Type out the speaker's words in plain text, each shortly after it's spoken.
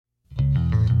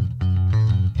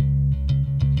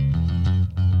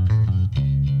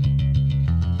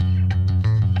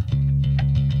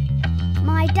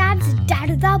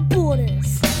Without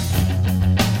Borders.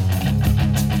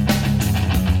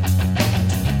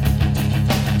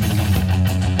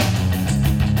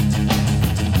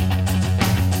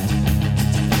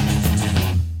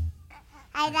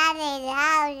 Hi, Daddy.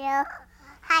 How are you?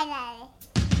 Hi, Daddy.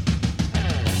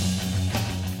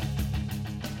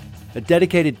 A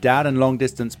dedicated dad and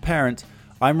long-distance parent,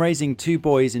 I'm raising 2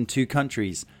 boys in 2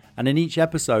 countries, and in each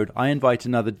episode I invite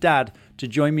another dad to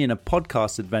join me in a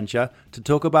podcast adventure to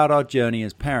talk about our journey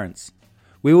as parents.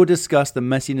 We will discuss the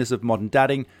messiness of modern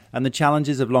dadding and the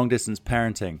challenges of long-distance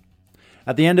parenting.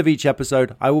 At the end of each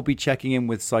episode, I will be checking in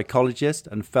with psychologist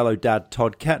and fellow dad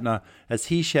Todd Kettner as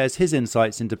he shares his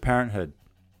insights into parenthood.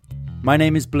 My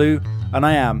name is Blue, and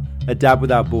I am a Dad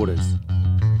Without Borders.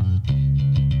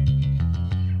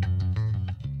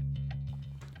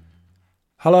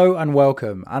 Hello and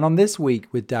welcome. And on this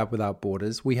week with Dad Without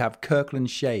Borders, we have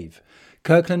Kirkland Shave.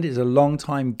 Kirkland is a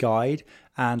long-time guide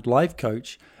and life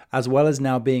coach, as well as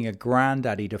now being a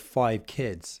granddaddy to 5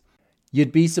 kids.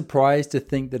 You'd be surprised to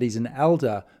think that he's an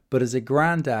elder, but as a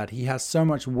granddad, he has so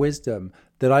much wisdom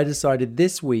that I decided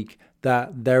this week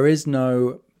that there is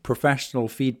no professional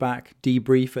feedback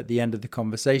debrief at the end of the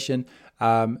conversation.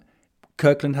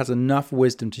 Kirkland has enough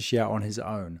wisdom to share on his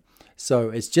own.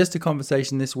 So it's just a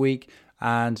conversation this week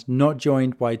and not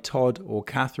joined by Todd or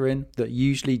Catherine that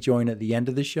usually join at the end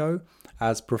of the show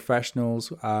as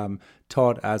professionals,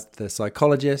 Todd as the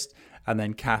psychologist, and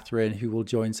then Catherine, who will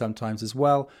join sometimes as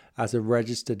well as a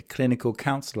registered clinical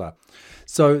counselor.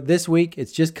 So this week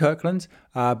it's just Kirkland,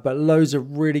 but loads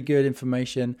of really good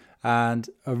information and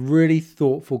a really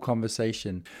thoughtful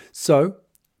conversation. So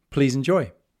please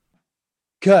enjoy.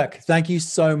 Kirk, thank you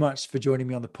so much for joining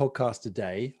me on the podcast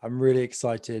today. I'm really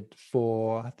excited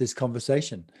for this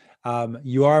conversation.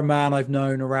 You are a man I've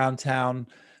known around town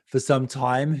for some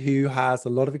time who has a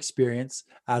lot of experience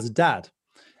as a dad.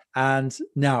 And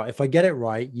now, if I get it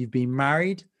right, you've been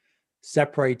married,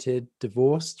 separated,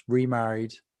 divorced,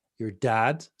 remarried, you're a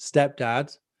dad,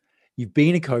 stepdad, you've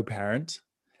been a co-parent,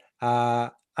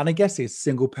 and I guess a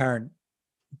single parent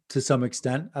to some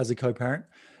extent as a co-parent.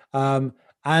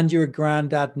 And you're a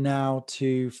granddad now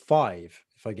to 5,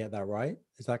 if I get that right.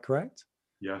 Is that correct?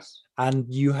 Yes. And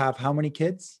you have how many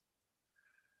kids?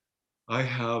 I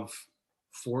have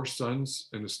 4 sons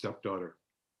and a stepdaughter.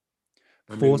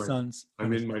 Four sons.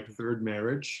 I'm in my 3rd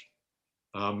marriage,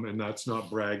 and that's not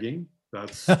bragging.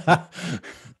 That's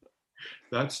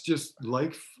that's just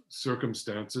life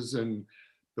circumstances. And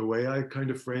the way I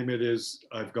kind of frame it is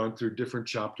I've gone through different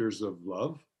chapters of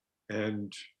love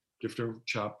and different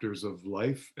chapters of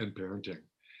life and parenting.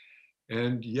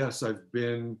 And yes, I've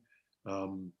been, a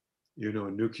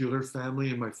nuclear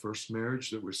family in my first marriage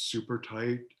that was super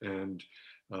tight and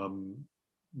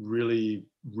really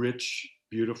rich,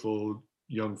 beautiful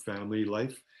young family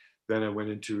life. Then I went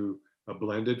into a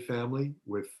blended family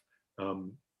with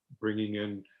bringing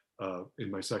in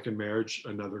my 2nd marriage,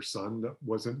 another son that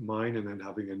wasn't mine, and then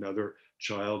having another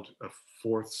child, a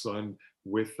 4th son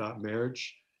with that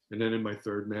marriage. And then in my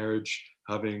 3rd marriage,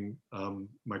 having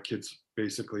my kids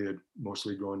basically had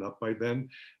mostly grown up by then,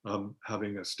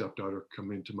 having a stepdaughter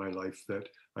come into my life that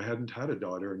I hadn't had a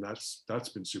daughter, and that's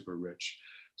been super rich.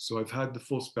 So I've had the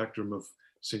full spectrum of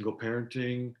single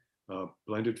parenting,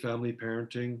 blended family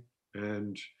parenting,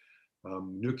 and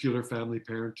nuclear family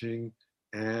parenting,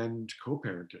 and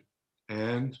co-parenting,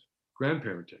 and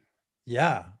grandparenting.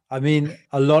 Yeah, I mean,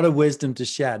 a lot of wisdom to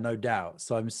share, no doubt.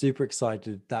 So I'm super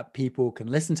excited that people can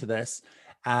listen to this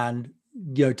and,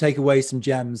 take away some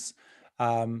gems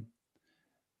to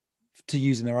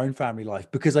use in their own family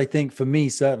life. Because I think for me,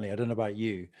 certainly, I don't know about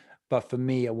you, but for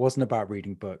me, it wasn't about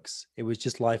reading books. It was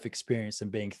just life experience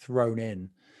and being thrown in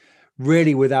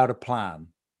really without a plan.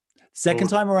 Second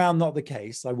time around, not the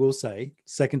case, I will say.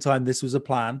 Second time, this was a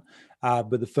plan.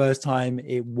 But the first time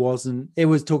it wasn't. It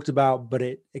was talked about, but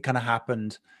it kind of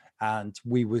happened. And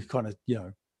we were kind of,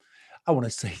 I want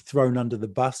to say thrown under the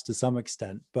bus to some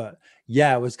extent. But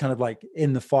yeah, it was kind of like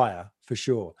in the fire for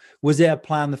sure. Was it a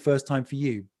plan the first time for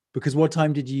you? Because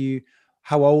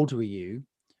how old were you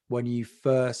when you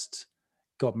first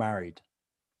got married?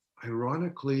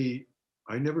 Ironically,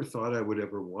 I never thought I would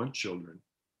ever want children.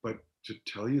 But to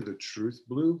tell you the truth,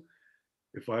 Blue,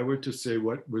 if I were to say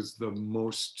what was the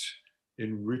most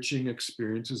enriching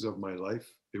experiences of my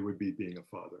life, it would be being a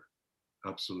father.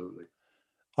 Absolutely.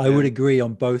 I would agree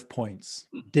on both points.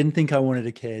 Didn't think I wanted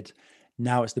a kid.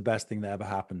 Now it's the best thing that ever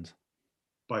happened.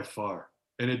 By far.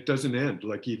 And it doesn't end.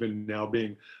 Like even now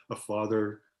being a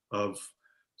father of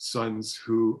sons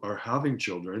who are having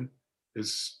children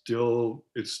it's still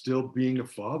being a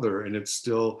father, and it's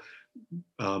still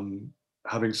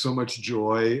having so much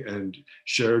joy and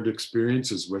shared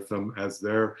experiences with them as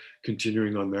they're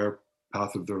continuing on their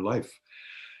path of their life.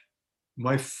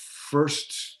 My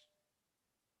first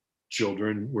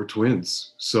children were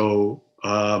twins. So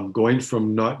going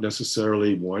from not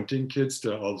necessarily wanting kids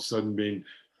to all of a sudden being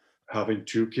having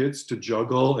two kids to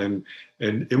juggle, and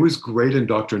it was great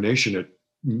indoctrination.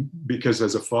 Because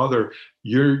as a father,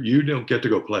 you don't get to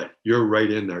go play. You're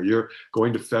right in there. You're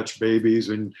going to fetch babies,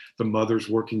 and the mother's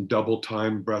working double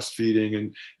time breastfeeding,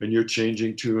 and you're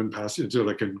changing to and passing into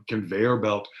like a conveyor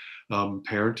belt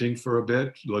parenting for a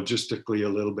bit, logistically a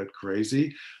little bit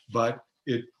crazy, but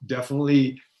it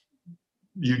definitely,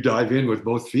 you dive in with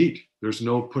both feet. There's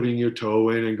no putting your toe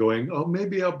in and going, oh,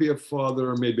 maybe I'll be a father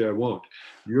or maybe I won't.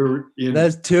 You're in.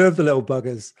 There's two of the little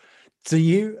buggers. So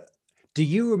do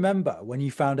you remember when you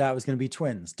found out it was going to be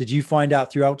twins? Did you find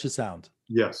out through ultrasound?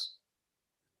 Yes.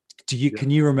 Can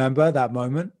you remember that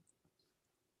moment?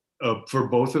 For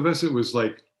both of us, it was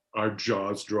like our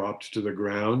jaws dropped to the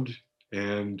ground,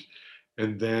 and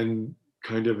then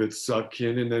kind of it sucked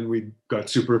in, and then we got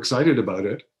super excited about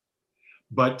it.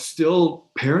 But still,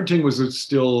 parenting was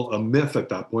still a myth at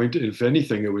that point. If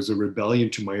anything, it was a rebellion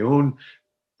to my own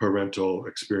parental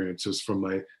experiences from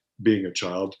my being a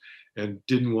child, and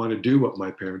didn't want to do what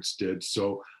my parents did.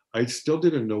 So I still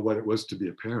didn't know what it was to be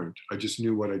a parent. I just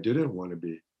knew what I didn't want to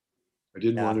be. I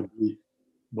didn't want to be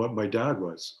what my dad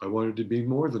was. I wanted to be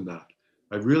more than that.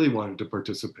 I really wanted to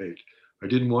participate. I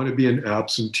didn't want to be an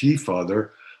absentee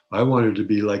father. I wanted to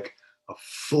be like a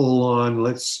full on,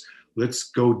 let's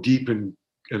go deep and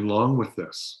long with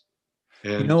this.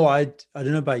 And I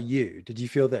don't know about you. Did you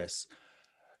feel this?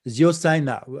 As you're saying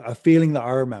that, a feeling that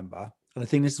I remember, and I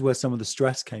think this is where some of the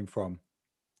stress came from,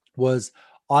 was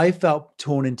I felt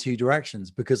torn in two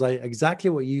directions, because exactly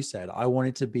what you said, I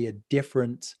wanted to be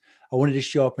I wanted to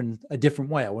show up in a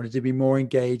different way. I wanted to be more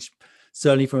engaged,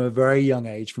 certainly from a very young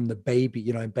age, from the baby,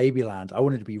 in babyland. I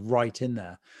wanted to be right in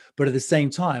there. But at the same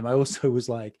time, I also was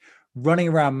like running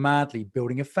around madly,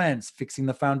 building a fence, fixing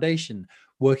the foundation,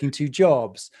 working two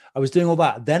jobs. I was doing all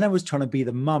that. Then I was trying to be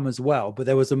the mum as well, but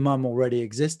there was a mum already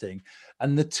existing.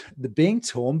 And the being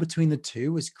torn between the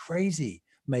two was crazy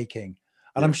making.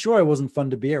 And I'm sure it wasn't fun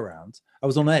to be around. I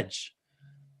was on edge.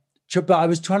 But I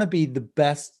was trying to be the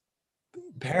best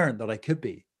parent that I could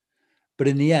be. But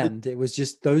in the end, it was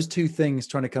just those two things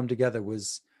trying to come together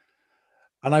was,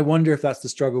 and I wonder if that's the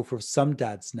struggle for some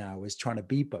dads now, is trying to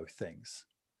be both things.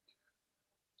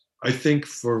 I think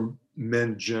for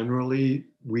men generally,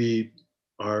 we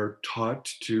are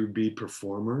taught to be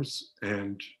performers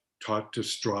and taught to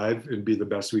strive and be the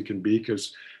best we can be,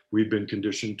 because we've been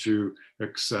conditioned to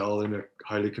excel in a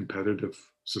highly competitive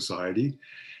society.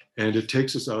 And it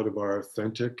takes us out of our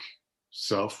authentic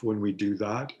self when we do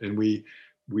that. And we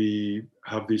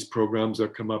have these programs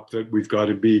that come up that we've got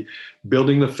to be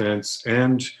building the fence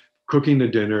and cooking the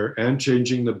dinner and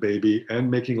changing the baby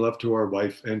and making love to our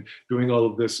wife and doing all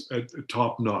of this at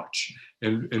top notch.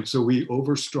 And so we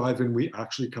overstrive, and we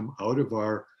actually come out of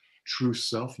our true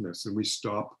selfness, and we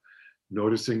stop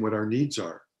noticing what our needs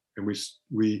are. And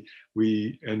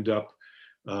we end up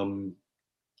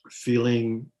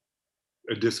feeling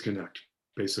a disconnect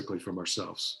basically from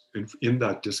ourselves. And in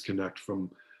that disconnect from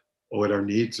what our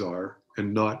needs are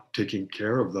and not taking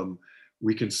care of them,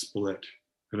 we can split.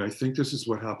 And I think this is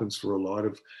what happens for a lot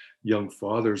of young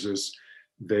fathers, is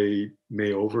they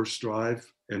may overstrive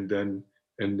and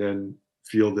then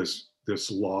feel this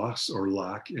loss or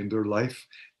lack in their life,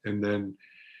 and then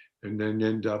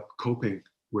end up coping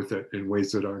with it in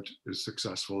ways that aren't as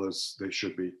successful as they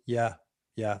should be. Yeah,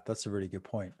 that's a really good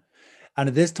point. And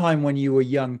at this time when you were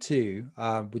young too,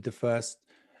 with the first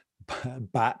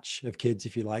batch of kids,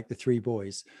 if you like, the three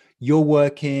boys, you're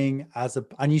working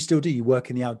and you still do, you work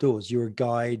in the outdoors. You're a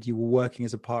guide, you were working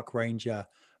as a park ranger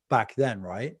back then,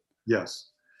 right? Yes.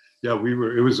 Yeah,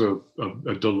 it was a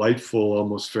delightful,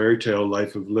 almost fairy tale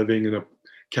life of living in a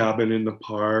cabin in the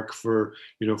park for,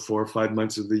 4 or 5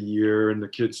 months of the year, and the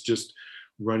kids just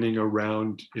running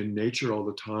around in nature all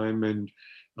the time. And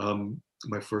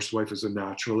my first wife is a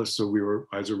naturalist, so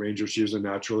as a ranger, she was a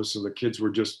naturalist. So the kids were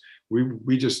just,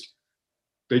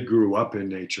 they grew up in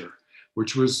nature,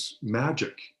 which was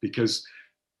magic, because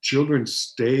children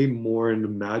stay more in the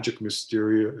magic,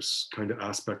 mysterious kind of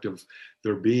aspect of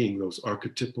their being, those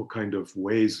archetypal kind of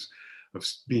ways of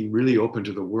being really open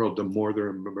to the world, the more they're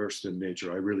immersed in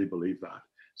nature. I really believe that.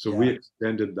 So we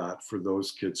extended that for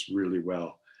those kids really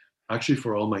well. Actually,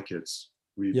 for all my kids.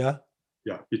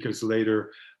 Because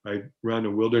later I ran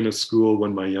a wilderness school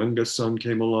when my youngest son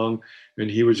came along, and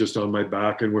he was just on my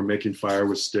back, and we're making fire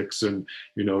with sticks and,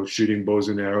 shooting bows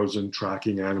and arrows and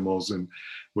tracking animals. And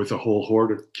with a whole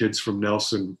horde of kids from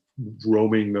Nelson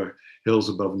roaming the hills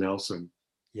above Nelson.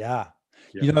 Yeah.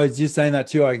 Yeah. You know, as you're saying that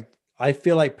too, I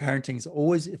feel like parenting is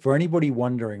always, for anybody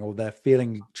wondering or they're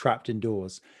feeling trapped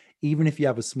indoors, even if you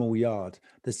have a small yard,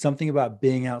 there's something about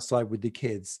being outside with the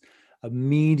kids.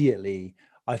 Immediately,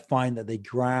 I find that they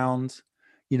ground,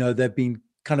 you know, they've been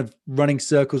kind of running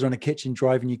circles around a kitchen,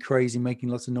 driving you crazy, making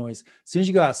lots of noise. As soon as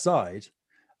you go outside,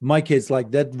 my kids,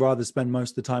 like, they'd rather spend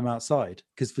most of the time outside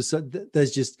because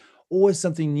there's just always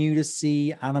something new to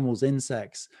see, animals,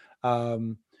 insects,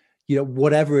 you know,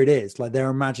 whatever it is, like their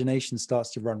imagination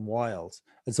starts to run wild.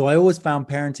 And so I always found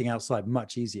parenting outside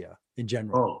much easier in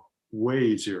general. Oh, way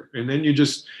easier. And then you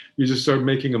just start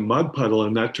making a mud puddle,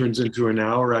 and that turns into an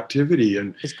hour activity.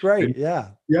 It's great. And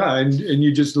Yeah. yeah, and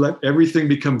you just let everything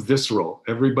become visceral.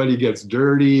 Everybody gets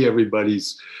dirty.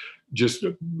 Everybody's just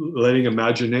letting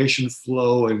imagination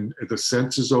flow, and the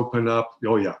senses open up.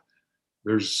 Oh yeah,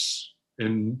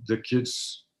 and the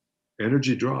kids'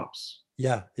 energy drops.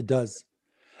 Yeah, it does.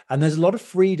 And there's a lot of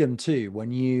freedom too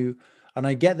when you, and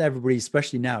I get that everybody,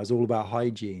 especially now, is all about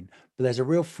hygiene, but there's a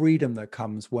real freedom that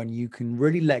comes when you can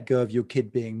really let go of your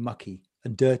kid being mucky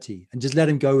and dirty and just let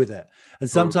him go with it. And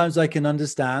sometimes I can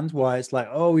understand why it's like,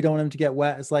 oh, we don't want him to get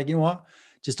wet. It's like, you know what?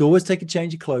 Just always take a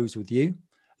change of clothes with you.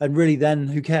 And really, then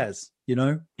who cares? You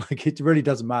know, like it really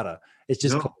doesn't matter. It's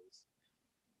just No. clothes.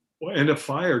 Well, and a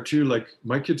fire too. Like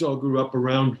my kids all grew up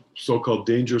around so-called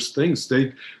dangerous things.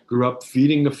 They grew up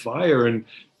feeding the fire, and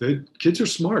the kids are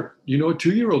smart. You know, a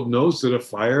 2-year-old knows that a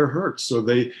fire hurts, so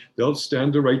they'll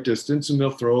stand the right distance and they'll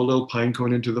throw a little pine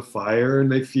cone into the fire,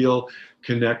 and they feel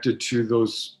connected to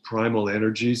those primal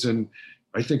energies. And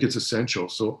I think it's essential.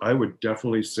 So I would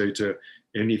definitely say to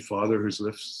any father who's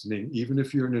listening, even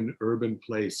if you're in an urban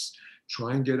place,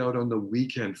 try and get out on the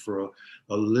weekend for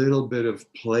a little bit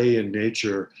of play in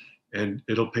nature, and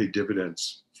it'll pay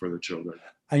dividends for the children.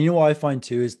 And you know what I find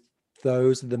too is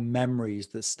those are the memories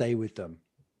that stay with them.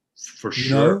 For You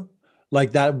sure. know,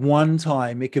 like that one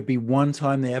time, it could be one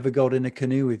time they ever got in a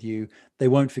canoe with you, they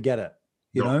won't forget it,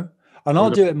 you No. know? And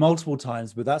I'll do it multiple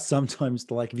times, but that's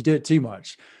sometimes like if you do it too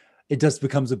much, it just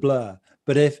becomes a blur.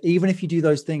 But even if you do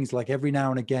those things, like every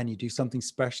now and again, you do something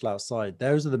special outside,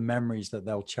 those are the memories that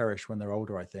they'll cherish when they're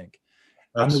older, I think.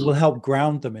 And it will Absolutely. help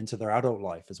ground them into their adult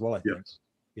life as well, I think, Yes.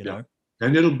 you Yeah. know?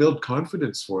 And it'll build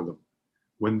confidence for them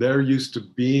when they're used to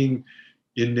being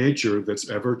in nature that's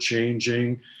ever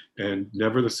changing and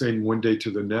never the same one day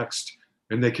to the next.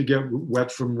 And they could get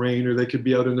wet from rain, or they could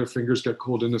be out and their fingers get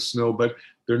cold in the snow, but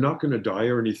they're not going to die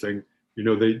or anything. You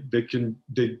know,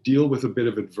 they deal with a bit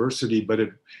of adversity, but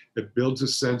it builds a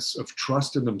sense of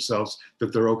trust in themselves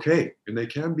that they're okay and they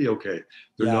can be okay.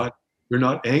 Yeah, They're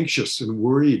not anxious and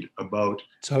worried about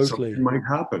totally. something might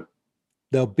happen.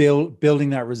 They'll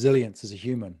building that resilience as a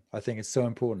human. I think it's so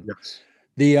important. Yes.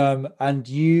 And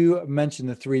you mentioned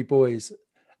the three boys,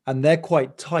 and they're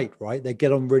quite tight, right? They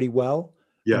get on really well.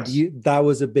 And Yes.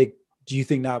 do you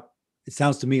think that it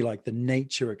sounds to me like the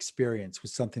nature experience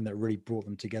was something that really brought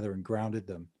them together and grounded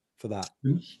them for that?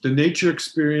 The nature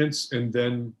experience, and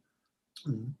then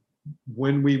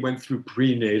when we went through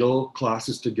prenatal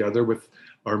classes together with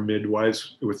our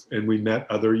midwives, and we met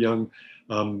other young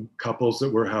couples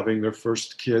that were having their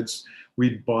first kids,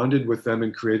 we bonded with them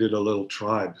and created a little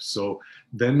tribe. So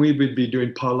then we would be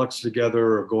doing potlucks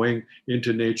together or going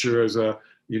into nature as a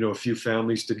few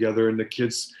families together, and the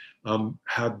kids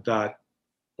had that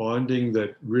bonding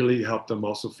that really helped them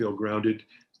also feel grounded,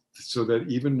 so that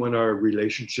even when our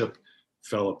relationship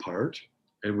fell apart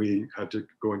and we had to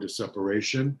go into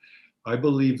separation, I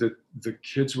believe that the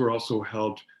kids were also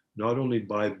held not only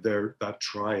by that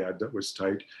triad that was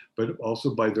tight, but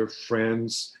also by their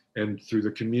friends and through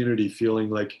the community, feeling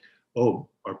like, oh,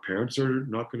 our parents are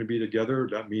not going to be together.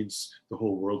 That means the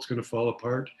whole world's going to fall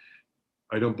apart.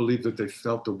 I don't believe that they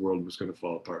felt the world was going to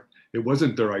fall apart. It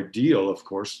wasn't their ideal, of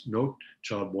course. No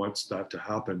child wants that to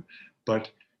happen, but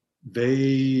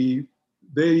they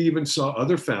even saw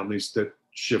other families that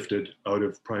shifted out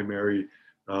of primary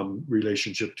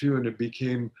relationship too, and it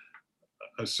became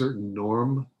a certain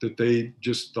norm that they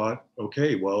just thought,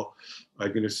 okay, well, I'm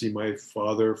going to see my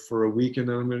father for a week, and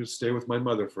then I'm going to stay with my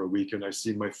mother for a week, and I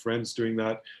see my friends doing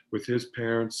that with his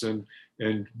parents, and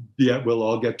yet we'll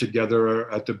all get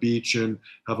together at the beach and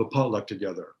have a potluck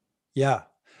together. Yeah.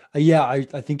 Yeah,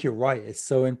 I think you're right. It's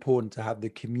so important to have the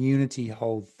community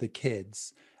hold the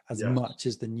kids as Yes. much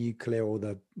as the nuclear or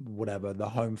the whatever, the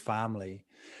home family.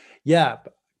 Yeah,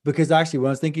 because actually when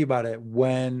I was thinking about it,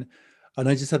 and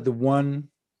I just had the one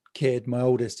kid, my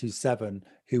oldest, who's 7,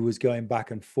 who was going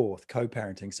back and forth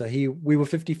co-parenting. So we were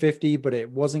 50-50, but it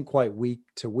wasn't quite week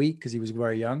to week because he was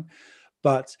very young,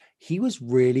 but he was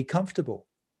really comfortable.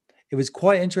 it was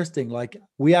quite interesting. Like,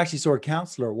 we actually saw a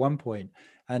counselor at one point,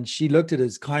 and she looked at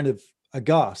us kind of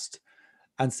aghast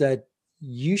and said,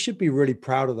 "You should be really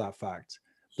proud of that fact,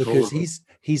 because Totally.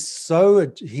 he's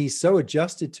so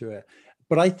adjusted to it."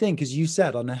 But I think, as you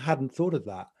said, and I hadn't thought of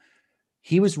that,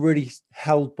 he was really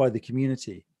held by the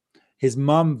community. His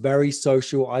mum, very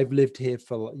social. I've lived here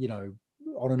for,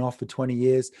 on and off for 20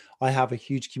 years. I have a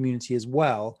huge community as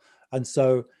well. And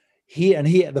so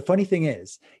the funny thing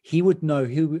is, he would know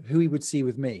who he would see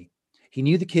with me. He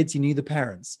knew the kids, he knew the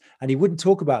parents, and he wouldn't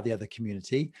talk about the other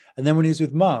community. And then when he was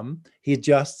with mum, he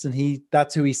adjusts, and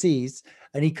that's who he sees.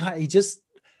 And he just,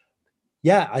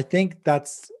 yeah, I think I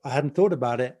hadn't thought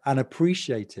about it, and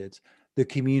appreciated the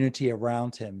community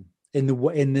around him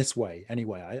in this way.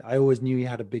 Anyway, I always knew he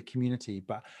had a big community,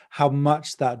 but how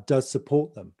much that does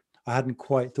support them, I hadn't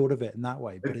quite thought of it in that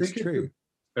way, I but it's think true.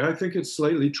 I think it's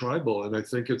slightly tribal, and I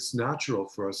think it's natural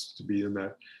for us to be in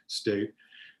that state.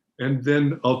 And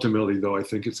then ultimately, though, I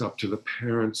think it's up to the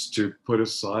parents to put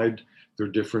aside their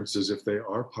differences if they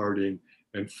are partying,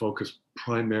 and focus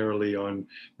primarily on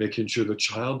making sure the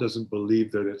child doesn't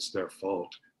believe that it's their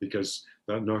fault, because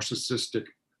that narcissistic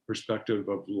perspective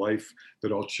of life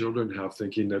that all children have,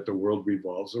 thinking that the world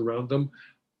revolves around them,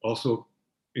 also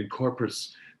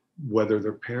incorporates whether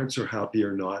their parents are happy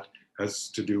or not has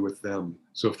to do with them.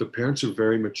 So if the parents are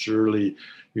very maturely,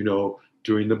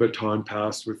 doing the baton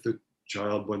pass with the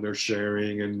child when they're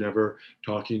sharing, and never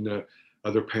talking the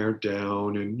other parent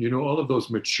down, and all of those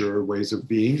mature ways of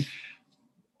being,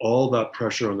 all that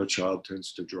pressure on the child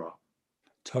tends to drop.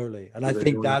 Totally. And So I they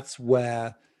think don't have, that's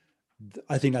where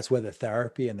the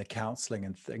therapy and the counseling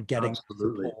and getting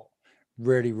absolutely. support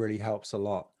really, really helps a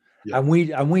lot. Yeah. And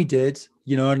we did,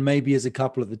 and maybe as a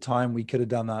couple at the time, we could have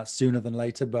done that sooner than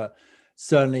later, but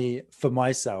certainly for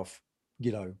myself,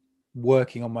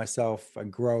 working on myself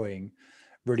and growing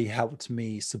really helped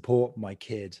me support my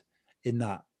kid in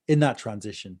that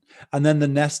transition. And then the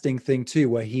nesting thing too,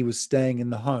 where he was staying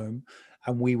in the home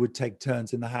and we would take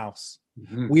turns in the house.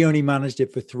 Mm-hmm. We only managed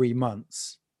it for 3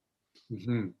 months,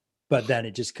 Mm-hmm. but then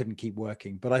it just couldn't keep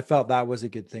working. But I felt that was a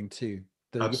good thing too.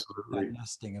 That Absolutely.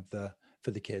 nesting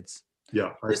for the kids.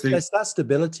 Yeah. I Just think, there's that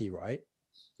stability, right?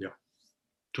 yeah,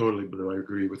 totally, Blue. I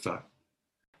agree with that.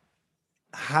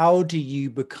 How do you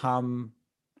become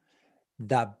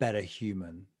that better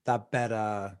human, that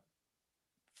better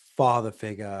father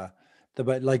figure?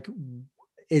 But like,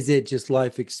 is it just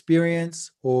life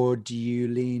experience, or do you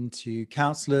lean to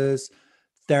counselors,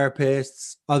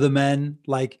 therapists, other men?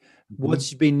 Like, Mm-hmm.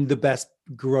 what's been the best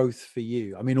growth for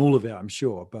you? I mean, all of it, I'm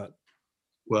sure, but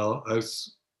Well, I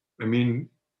mean,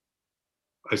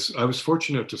 I was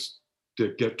fortunate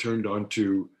to get turned on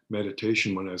to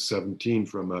meditation when I was 17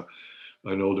 from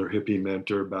an older hippie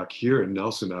mentor back here in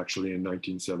Nelson, actually in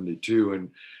 1972,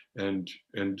 and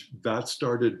that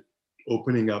started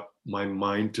opening up my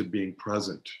mind to being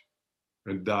present,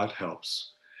 and that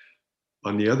helps.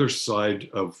 On the other side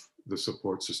of the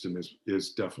support system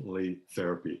is definitely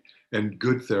therapy, and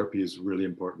good therapy is really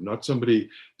important. Not somebody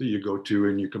that you go to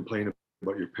and you complain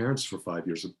about your parents for 5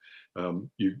 years.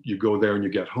 You go there and you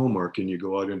get homework, and you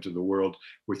go out into the world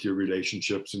with your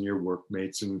relationships and your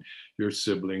workmates and your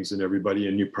siblings and everybody,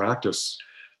 and you practice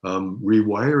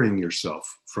rewiring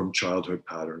yourself from childhood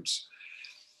patterns.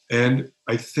 And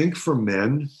I think for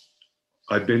men,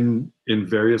 I've been in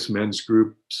various men's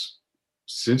groups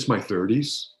since my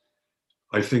 30s.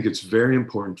 I think it's very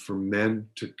important for men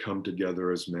to come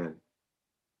together as men.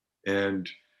 And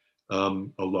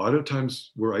a lot of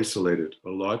times we're isolated. A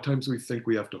lot of times we think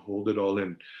we have to hold it all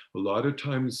in. A lot of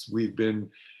times we've been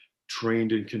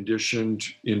trained and conditioned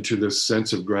into this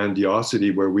sense of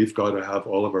grandiosity where we've got to have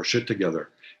all of our shit together.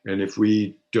 And if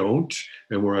we don't,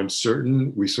 and we're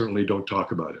uncertain, we certainly don't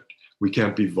talk about it. We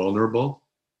can't be vulnerable.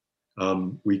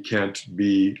 We can't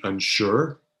be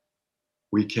unsure.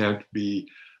 We can't be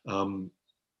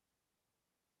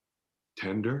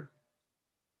tender.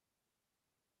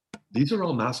 These are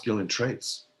all masculine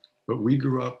traits, but we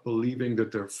grew up believing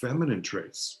that they're feminine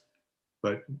traits.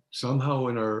 But somehow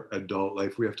in our adult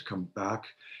life, we have to come back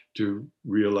to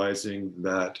realizing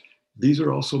that these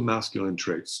are also masculine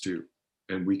traits too.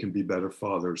 And we can be better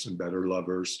fathers and better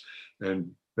lovers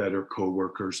and better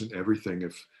co-workers and everything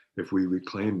if we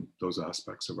reclaim those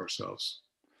aspects of ourselves.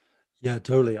 yeah,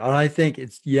 totally. And I think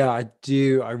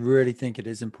I really think it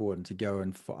is important to go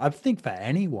I think for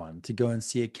anyone to go and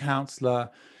see a counselor,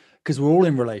 because we're all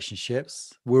in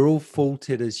relationships. We're all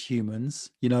faulted as humans.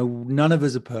 None of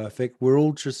us are perfect. We're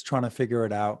all just trying to figure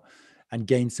it out and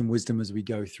gain some wisdom as we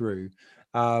go through.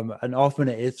 And often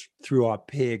it is through our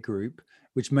peer group,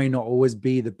 which may not always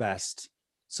be the best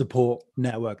support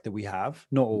network that we have,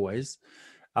 not always.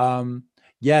 Um,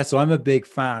 yeah, so I'm a big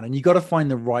fan, and you got to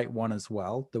find the right one as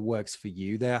well that works for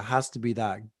you. There has to be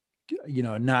that,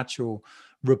 a natural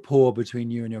rapport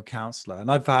between you and your counselor.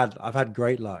 And I've had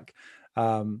great luck.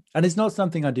 And it's not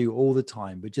something I do all the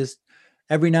time, but just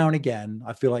every now and again,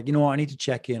 I feel like, I need to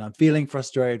check in. I'm feeling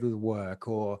frustrated with work,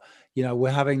 or, we're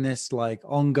having this like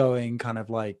ongoing kind of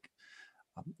like,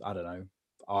 I don't know,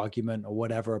 argument or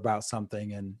whatever about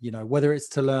something. And, whether it's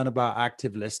to learn about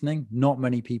active listening, not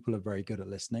many people are very good at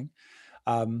listening.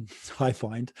 I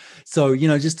find. So,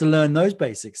 just to learn those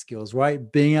basic skills,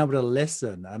 right? Being able to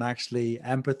listen and actually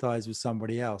empathize with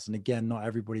somebody else. And again, not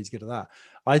everybody's good at that.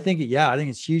 I think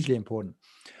it's hugely important.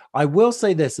 I will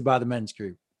say this about the men's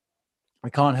group. I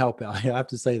can't help it. I have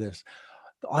to say this.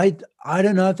 I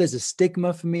don't know if there's a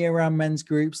stigma for me around men's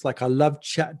groups. Like I love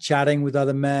chatting with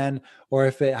other men, or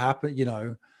if it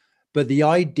happened, but the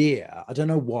idea, I don't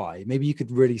know why, maybe you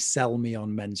could really sell me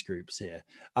on men's groups here.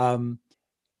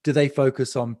 Do they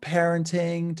focus on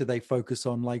parenting? Do they focus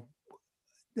on like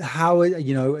how,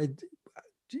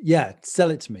 yeah,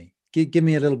 sell it to me. Give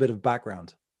me a little bit of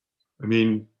background. I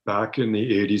mean, back in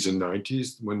the 80s and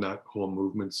 90s, when that whole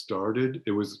movement started,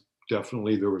 it was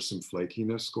definitely, there was some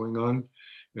flakiness going on.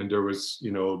 And there was,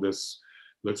 this,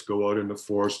 let's go out in the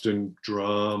forest and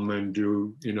drum and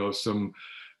do, some,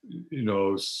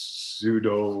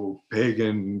 pseudo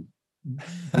pagan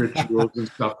rituals and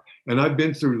stuff. And I've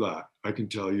been through that. I can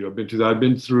tell you, I've been through that. I've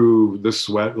been through the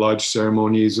sweat lodge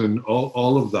ceremonies and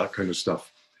all of that kind of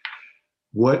stuff.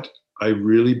 What I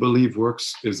really believe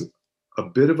works is a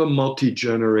bit of a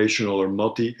multi-generational or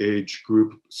multi-age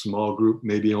group, small group,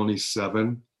 maybe only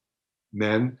 7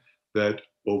 men, that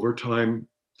over time,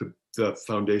 the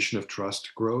foundation of trust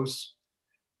grows.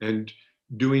 And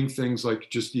doing things like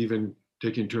just even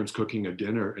taking turns cooking a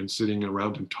dinner and sitting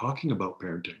around and talking about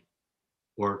parenting,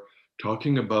 or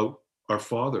talking about our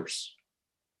fathers,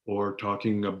 or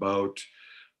talking about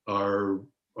the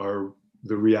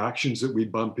reactions that we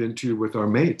bump into with our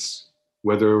mates,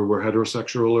 whether we're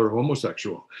heterosexual or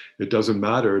homosexual. It doesn't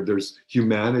matter. There's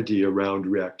humanity around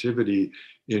reactivity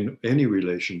in any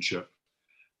relationship.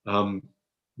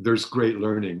 There's great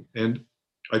learning. And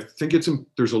I think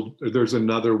there's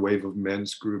another wave of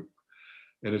men's group,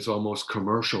 and it's almost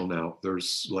commercial now.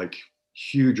 There's like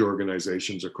huge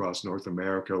organizations across North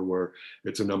America where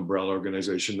it's an umbrella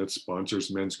organization that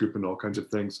sponsors men's group and all kinds of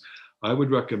things. I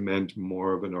would recommend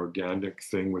more of an organic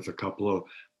thing with a couple of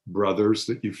brothers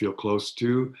that you feel close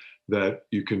to, that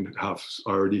you can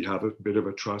already have a bit of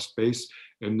a trust base,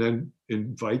 and then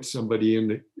invite somebody in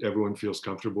that everyone feels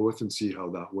comfortable with and see how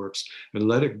that works, and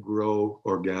let it grow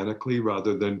organically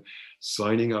rather than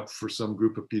signing up for some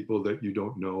group of people that you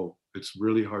don't know. It's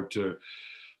really hard to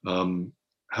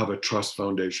have a trust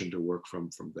foundation to work from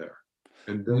there.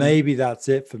 And then, maybe that's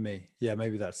it for me. Yeah,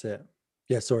 maybe that's it.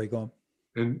 Yeah, sorry, go on.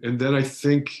 And then I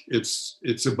think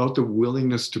it's about the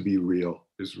willingness to be real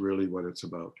is really what it's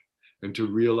about, and to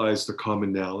realize the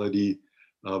commonality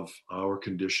of our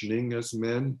conditioning as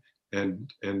men,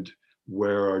 and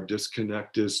where our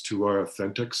disconnect is to our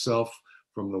authentic self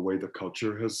from the way the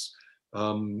culture has,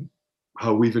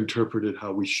 how we've interpreted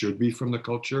how we should be from the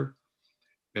culture,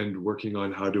 and working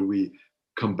on how do we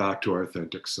come back to our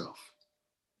authentic self.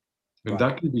 And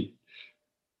that can be,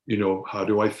 how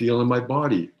do I feel in my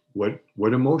body?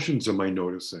 What emotions am I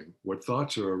noticing? What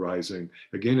thoughts are arising?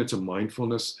 Again, it's a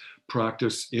mindfulness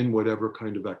practice in whatever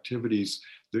kind of activities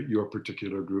that your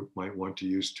particular group might want to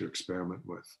use to experiment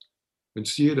with, and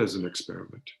see it as an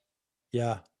experiment.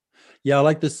 Yeah. Yeah, I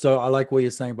like this. So I like what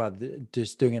you're saying about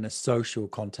just doing it in a social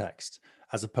context,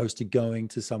 as opposed to going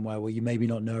to somewhere where you maybe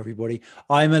not know everybody.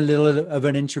 I'm a little of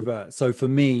an introvert. So for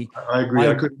me, I agree.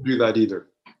 I couldn't do that either.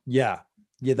 Yeah.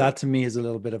 That to me is a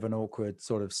little bit of an awkward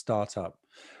sort of startup.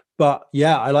 But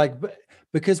yeah, I like,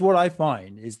 because what I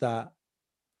find is that,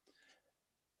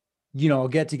 I'll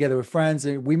get together with friends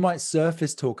and we might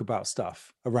surface talk about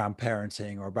stuff around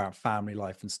parenting or about family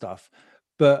life and stuff,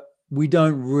 but we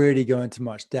don't really go into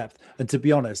much depth. And to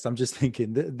be honest, I'm just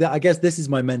thinking that I guess this is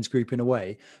my men's group in a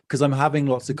way, because I'm having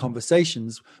lots of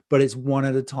conversations, but it's one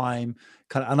at a time.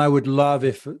 And I would love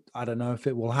if, I don't know if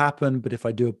it will happen, but if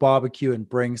I do a barbecue and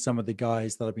bring some of the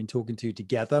guys that I've been talking to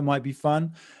together, might be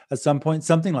fun at some point,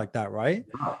 something like that, right?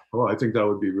 Oh, I think that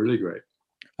would be really great.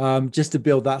 Just to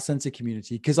build that sense of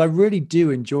community, because I really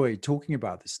do enjoy talking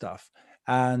about this stuff.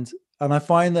 And I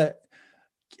find that,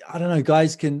 I don't know,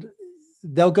 guys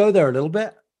they'll go there a little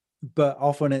bit, but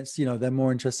often it's, they're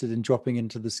more interested in dropping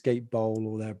into the skate bowl,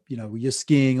 or they're, you're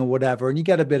skiing or whatever, and you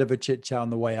get a bit of a chit chat on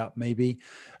the way up maybe.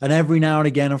 And every now and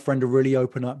again, a friend will really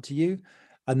open up to you,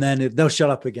 and then they'll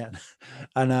shut up again.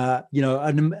 And,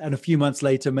 and a few months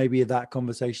later, maybe that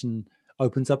conversation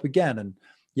opens up again. And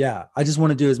yeah, I just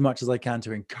want to do as much as I can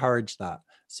to encourage that.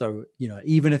 So,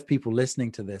 even if people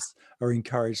listening to this are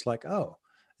encouraged, like, oh,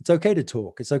 it's okay to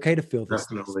talk. It's okay to feel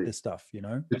Definitely. this stuff,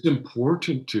 It's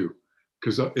important to,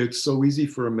 because it's so easy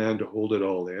for a man to hold it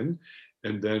all in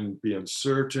and then be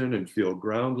uncertain and feel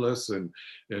groundless and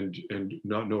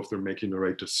not know if they're making the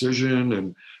right decision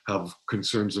and have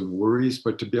concerns and worries.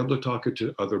 But to be able to talk it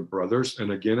to other brothers,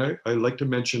 and again, I like to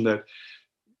mention that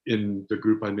in the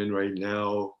group I'm in right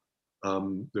now,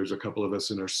 there's a couple of us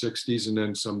in our 60s and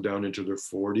then some down into their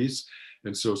 40s.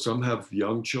 And so some have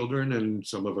young children and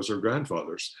some of us are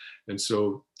grandfathers. And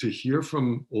so to hear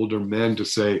from older men to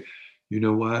say, you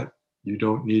know what, you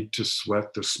don't need to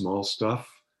sweat the small stuff.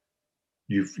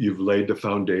 You've laid the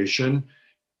foundation.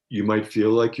 You might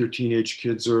feel like your teenage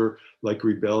kids are like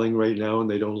rebelling right now and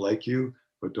they don't like you,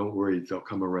 but don't worry, they'll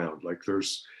come around. Like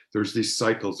there's these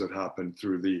cycles that happen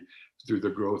through the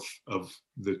growth of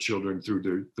the children,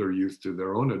 through their youth to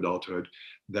their own adulthood,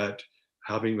 that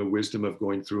having the wisdom of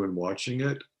going through and watching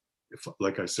it, if,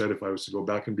 like I said, if I was to go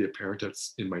back and be a parent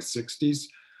that's in my 60s,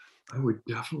 I would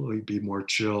definitely be more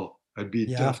chill. I'd be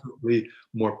definitely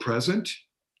more present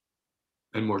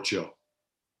and more chill.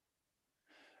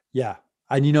 Yeah.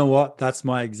 And you know what? That's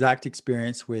my exact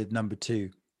experience with number two.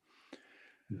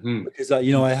 Mm-hmm. Because,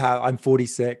 I'm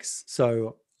 46.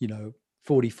 So,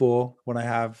 44 when I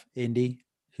have Indy,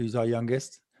 who's our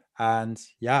youngest. And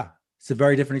yeah, it's a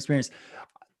very different experience.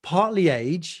 Partly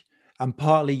age and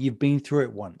partly you've been through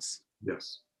it once.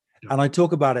 Yes. Yeah. And I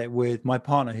talk about it with my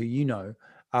partner who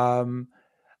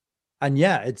and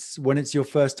yeah, it's when it's your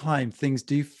first time, things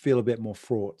do feel a bit more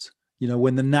fraught.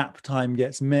 When the nap time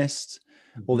gets missed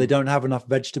or they don't have enough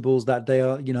vegetables that day,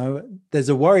 there's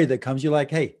a worry that comes. You're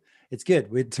like, hey, it's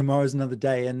good. Tomorrow's another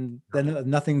day and then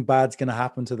nothing bad's going to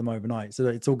happen to them overnight. So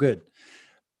it's all good.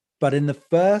 But in the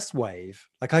first wave,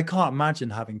 like I can't imagine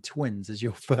having twins as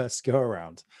your first go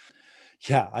around.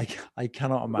 Yeah, I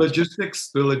cannot imagine.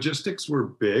 The logistics were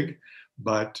big,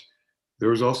 but there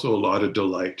was also a lot of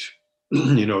delight.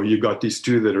 You got these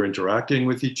two that are interacting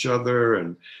with each other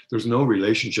and there's no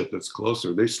relationship that's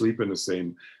closer. They sleep in the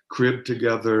same crib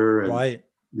together. And right.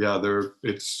 Yeah,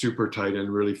 it's super tight and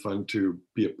really fun to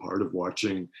be a part of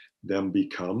watching them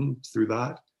become through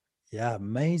that. Yeah,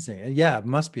 amazing. Yeah, it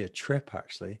must be a trip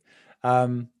actually.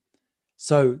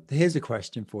 So here's a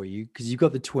question for you, because you've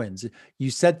got the twins. You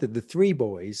said that the three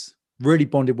boys really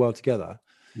bonded well together.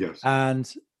 Yes. And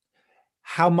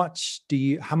how much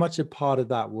a part of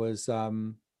that was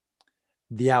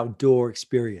the outdoor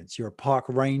experience? You're a park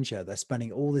ranger. They're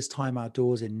spending all this time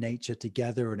outdoors in nature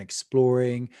together and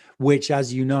exploring, which,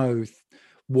 as you know,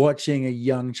 watching a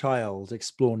young child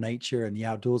explore nature and the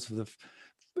outdoors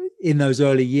in those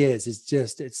early years is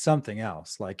it's something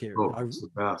else. Like it's the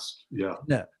best. Yeah.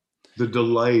 Yeah. The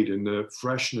delight and the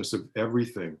freshness of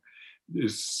everything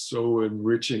is so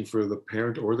enriching for the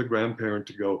parent or the grandparent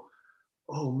to go,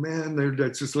 oh man, they're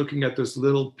just looking at this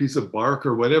little piece of bark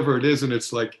or whatever it is. And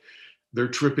it's like they're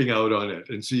tripping out on it.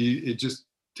 And see, it just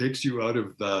takes you out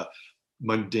of the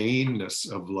mundaneness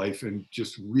of life and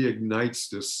just reignites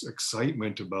this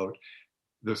excitement about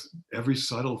this every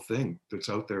subtle thing that's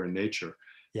out there in nature.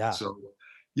 Yeah. So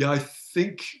yeah, I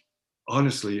think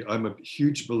honestly, I'm a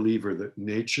huge believer that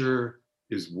nature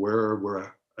is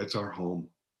where it's our home.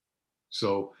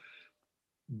 So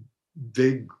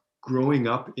growing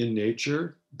up in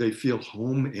nature, they feel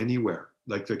home anywhere.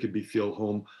 Like they could feel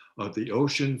home at the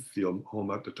ocean, feel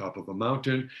home at the top of a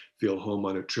mountain, feel home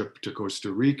on a trip to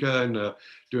Costa Rica and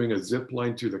doing a zip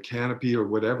line through the canopy or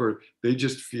whatever. They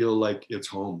just feel like it's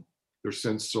home. They're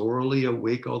sensorially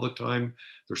awake all the time.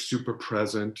 They're super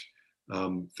present.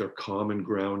 They're calm and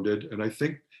grounded. And I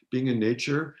think being in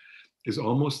nature is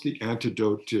almost the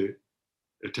antidote to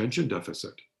attention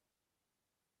deficit.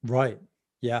 Right.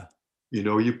 Yeah.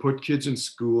 You put kids in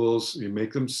schools, you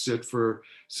make them sit for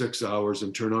 6 hours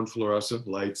and turn on fluorescent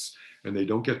lights, and they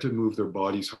don't get to move their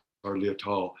bodies hardly at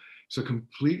all. It's a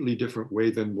completely different way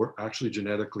than we're actually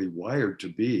genetically wired to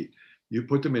be. You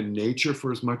put them in nature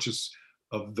for as much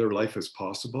of their life as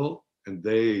possible, and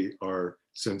they are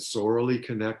sensorially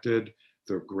connected,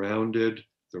 they're grounded,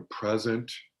 they're present.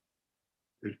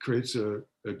 It creates a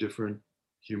different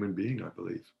human being, I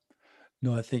believe.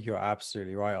 No, I think you're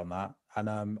absolutely right on that. And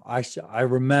I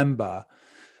remember,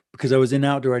 because I was in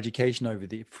outdoor education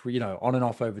on and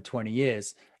off over 20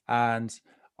 years. And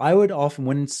I would often,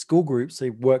 when in school groups, I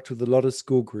worked with a lot of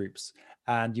school groups,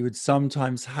 and you would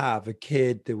sometimes have a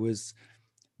kid there was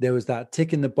that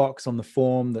tick in the box on the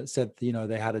form that said,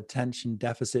 they had attention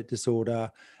deficit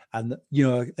disorder. And,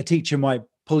 a teacher might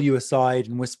pull you aside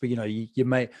and whisper, you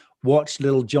may watch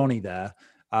little Johnny there.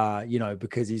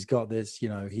 because he's got this,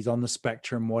 he's on the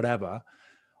spectrum, whatever.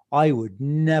 I would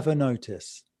never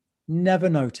notice. Never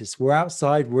notice. We're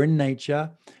outside, we're in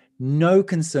nature, no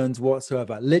concerns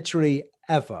whatsoever, literally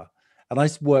ever. And I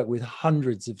work with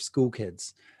hundreds of school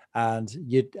kids, and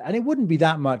it wouldn't be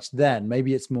that much then.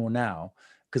 Maybe it's more now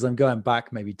because I'm going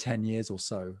back maybe 10 years or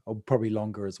so, or probably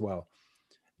longer as well.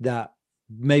 That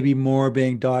maybe more are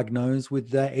being diagnosed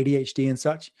with ADHD and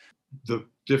such. The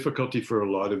difficulty for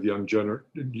a lot of young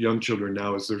children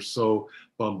now is they're so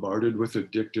bombarded with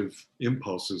addictive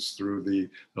impulses through the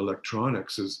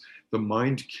electronics, is the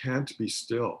mind can't be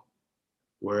still.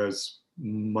 Whereas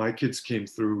my kids came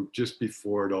through just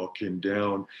before it all came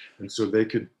down, and so they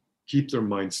could keep their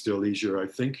mind still easier. I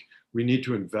think we need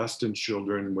to invest in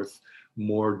children with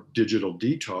more digital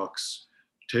detox,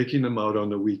 taking them out on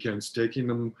the weekends, taking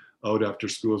them out after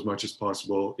school as much as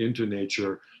possible into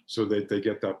nature, so that they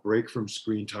get that break from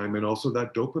screen time, and also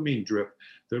that dopamine drip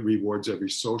that rewards every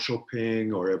social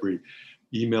ping or every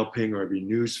email ping or every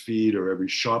news feed or every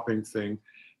shopping thing,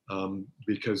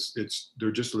 because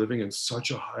they're just living in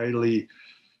such a highly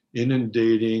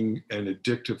inundating and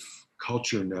addictive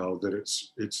culture now that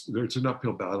it's an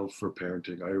uphill battle for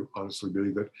parenting. I honestly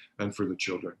believe it, and for the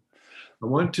children. I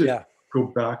want to go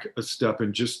back a step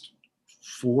and just,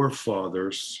 for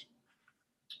fathers,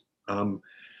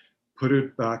 put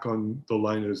it back on the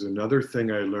line as another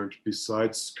thing I learned,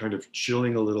 besides kind of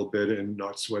chilling a little bit and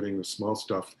not sweating the small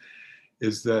stuff,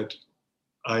 is that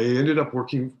I ended up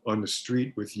working on the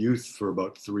street with youth for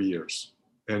about 3 years.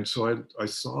 And so I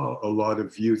saw a lot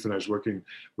of youth, and I was working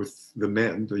with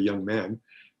the young men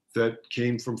that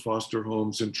came from foster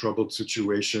homes and troubled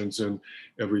situations and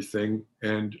everything.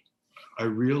 And I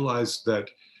realized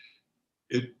that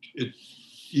it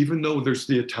even though there's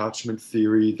the attachment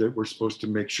theory that we're supposed to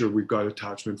make sure we've got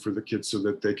attachment for the kids so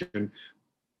that they can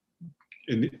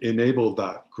enable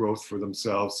that growth for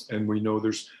themselves, and we know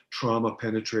there's trauma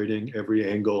penetrating every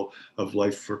angle of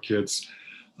life for kids.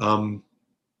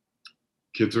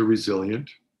 Kids are resilient.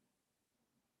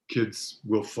 Kids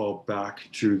will fall back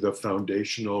to the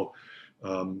foundational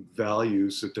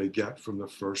values that they get from the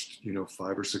first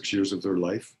 5 or 6 years of their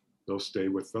life. They'll stay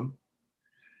with them.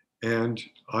 And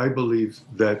I believe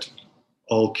that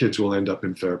all kids will end up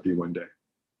in therapy one day,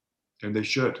 and they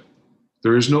should.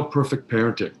 There is no perfect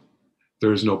parenting.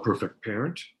 There is no perfect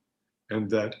parent, and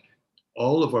that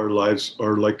all of our lives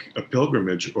are like a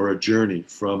pilgrimage or a journey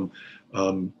from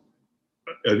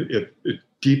a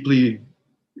deeply,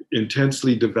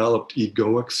 intensely developed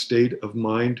egoic state of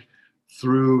mind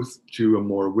through to a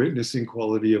more witnessing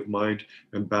quality of mind,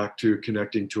 and back to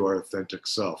connecting to our authentic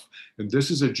self. And this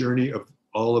is a journey of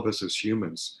all of us as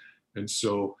humans. And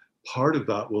so part of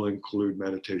that will include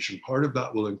meditation, part of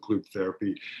that will include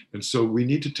therapy. And so we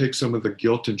need to take some of the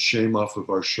guilt and shame off of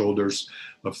our shoulders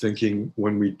of thinking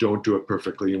when we don't do it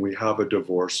perfectly and we have a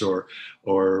divorce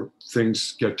or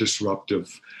things get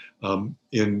disruptive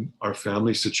in our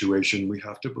family situation. We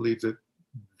have to believe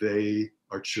that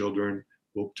our children,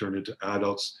 will turn into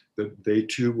adults, that they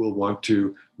too will want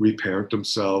to reparent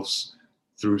themselves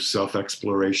through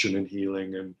self-exploration and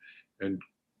healing and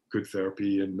good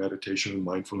therapy and meditation and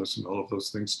mindfulness and all of those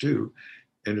things too.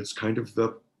 And it's kind of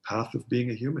the path of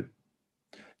being a human.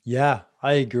 Yeah,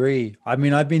 I agree. I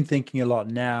mean, I've been thinking a lot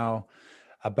now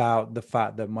about the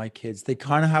fact that my kids, they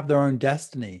kind of have their own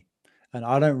destiny, and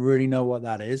I don't really know what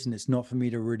that is. And it's not for me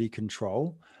to really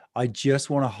control. I just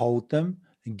want to hold them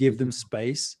and give them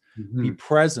space, be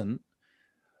present,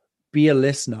 be a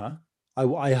listener.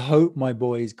 I hope my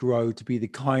boys grow to be the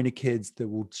kind of kids that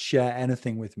will share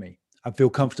anything with me. I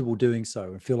feel comfortable doing so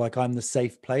and feel like I'm the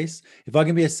safe place. If I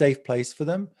can be a safe place for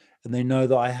them and they know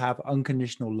that I have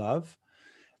unconditional love,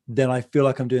 then I feel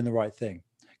like I'm doing the right thing.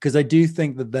 Because I do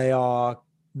think that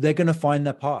they're going to find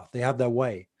their path. They have their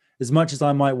way. As much as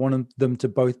I might want them to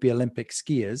both be Olympic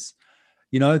skiers,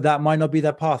 that might not be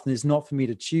their path. And it's not for me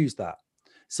to choose that.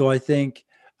 So I think,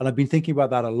 and I've been thinking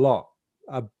about that a lot,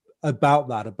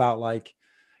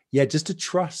 just to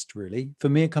trust, really. For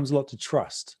me, it comes a lot to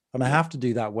trust. And I have to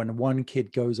do that when one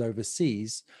kid goes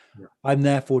overseas. Yeah. I'm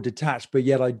therefore detached, but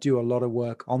yet I do a lot of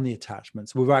work on the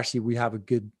attachments. We have a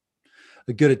good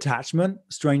attachment,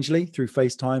 strangely, through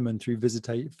FaceTime and through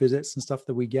visits and stuff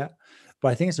that we get. But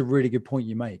I think it's a really good point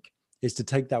you make, is to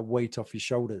take that weight off your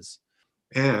shoulders.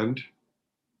 And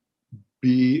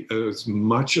be as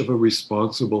much of a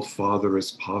responsible father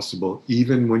as possible,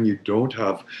 even when you don't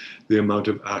have the amount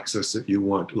of access that you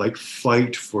want. Like,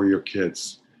 fight for your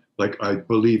kids. Like, I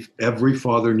believe every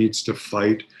father needs to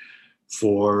fight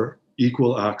for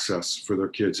equal access for their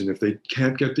kids. And if they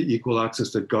can't get the equal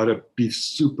access, they've got to be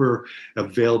super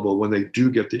available when they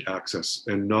do get the access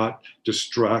and not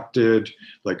distracted,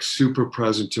 like super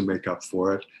present to make up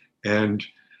for it. And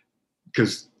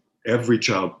because every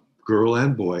child, girl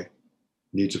and boy,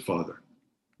 needs a father.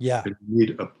 Yeah. They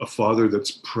need a father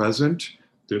that's present,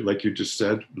 that, like you just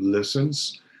said,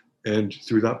 listens. And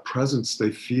through that presence,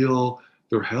 they feel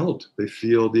they're held. They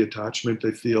feel the attachment.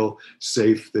 They feel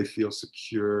safe. They feel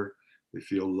secure. They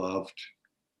feel loved.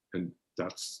 And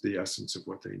that's the essence of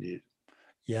what they need.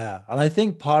 Yeah. And I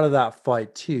think part of that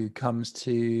fight too comes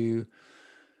to,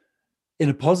 in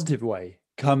a positive way,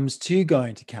 comes to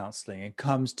going to counseling. It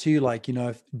comes to, like, you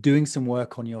know, doing some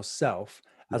work on yourself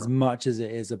as much as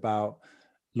it is about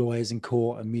lawyers in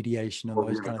court and mediation and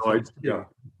those kind of things too. Yeah.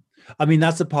 I mean,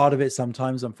 that's a part of it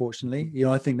sometimes, unfortunately. You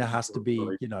know, I think there has to be,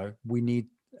 you know, we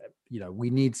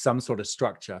need some sort of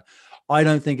structure. I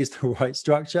don't think it's the right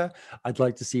structure. I'd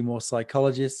like to see more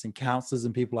psychologists and counselors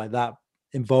and people like that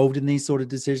involved in these sort of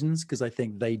decisions, because I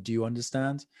think they do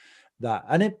understand that.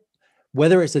 And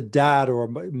whether it's a dad or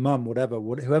a mum, whatever,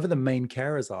 whoever the main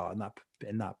carers are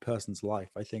in that person's life,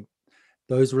 I think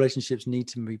those relationships need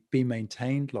to be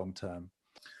maintained long term.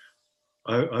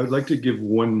 I'd like to give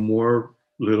one more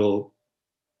little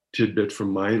tidbit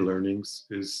from my learnings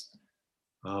is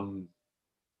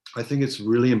I think it's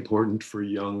really important for a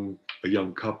young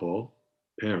couple,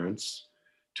 parents,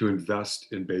 to invest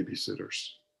in babysitters.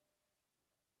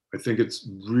 I think it's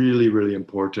really, really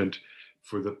important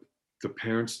for the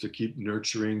parents to keep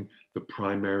nurturing the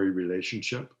primary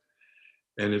relationship.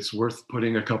 And it's worth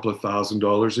putting a couple of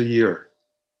 $1,000s a year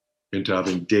into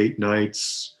having date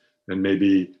nights and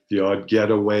maybe the odd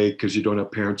getaway because you don't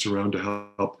have parents around to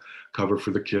help cover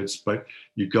for the kids. But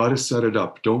you got to set it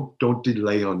up. Don't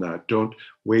delay on that. Don't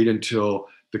wait until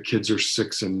the kids are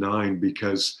 6 and 9,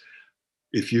 because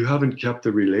if you haven't kept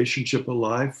the relationship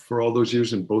alive for all those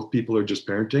years and both people are just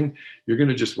parenting, you're going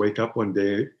to just wake up one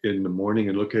day in the morning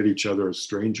and look at each other as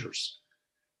strangers.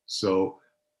 So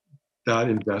that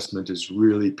investment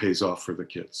really pays off for the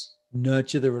kids.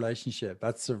 Nurture the relationship.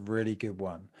 That's a really good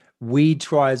one. We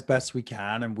try as best we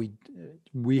can, and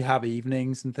we have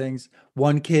evenings and things.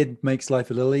 One kid makes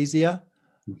life a little easier.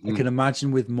 I can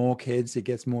imagine with more kids, it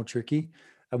gets more tricky.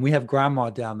 And we have grandma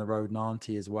down the road and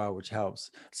auntie as well, which helps.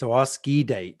 So our ski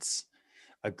dates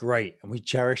are great and we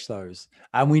cherish those.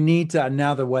 And we need to, and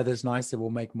now the weather's nicer, we'll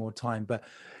make more time. But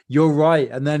you're right.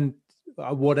 And then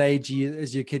at what age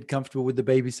is your kid comfortable with the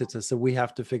babysitter? So we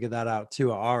have to figure that out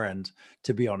too at our end,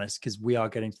 to be honest, because we are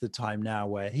getting to the time now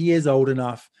where he is old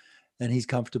enough and he's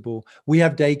comfortable. We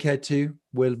have daycare too.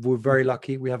 We're very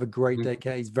lucky. We have a great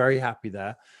daycare. He's very happy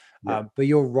there. Yeah. But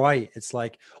you're right. It's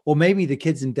like, or maybe the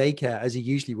kid's in daycare as you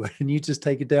usually would, and you just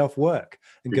take a day off work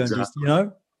and go and just, you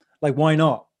know, like, why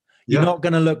not? You're not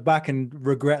going to look back and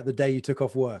regret the day you took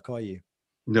off work, are you?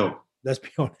 No. Let's be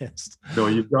honest. No,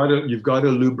 you've got to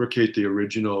lubricate the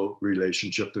original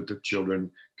relationship that the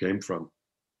children came from.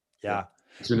 Yeah.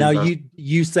 Now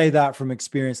you say that from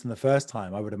experience in the first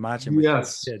time, I would imagine, with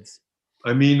kids.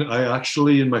 I mean, I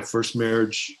actually, in my first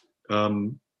marriage,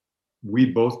 we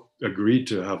both agreed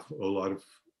to have a lot of,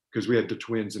 because we had the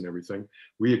twins and everything,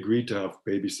 we agreed to have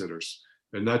babysitters.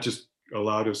 And that just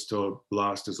allowed us to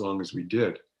last as long as we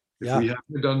did. If we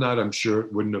hadn't done that, I'm sure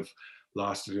it wouldn't have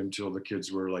lasted until the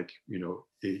kids were like,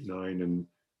 8, 9 and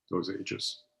those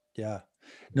ages. Yeah.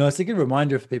 No, it's a good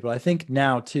reminder for people. I think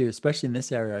now too, especially in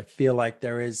this area, I feel like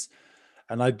there is,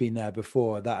 and I've been there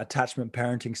before, that attachment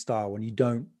parenting style when you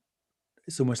don't,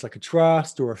 it's almost like a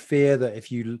trust or a fear that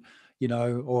if you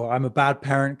or I'm a bad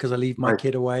parent because I leave my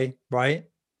kid away, right?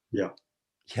 Yeah.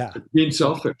 Yeah. It's being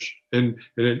selfish. And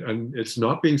it's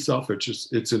not being selfish,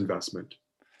 it's investment.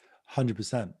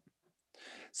 100%.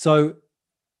 So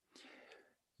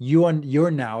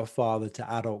you're now a father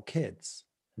to adult kids.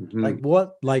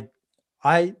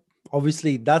 I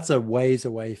obviously that's a ways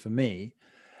away for me.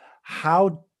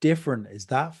 How different is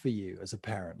that for you as a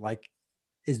parent? Like,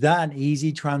 is that an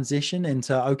easy transition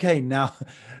into, okay, now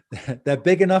they're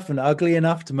big enough and ugly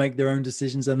enough to make their own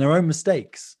decisions and their own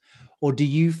mistakes? Or do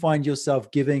you find yourself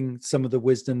giving some of the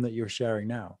wisdom that you're sharing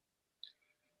now?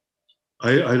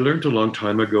 I learned a long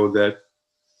time ago that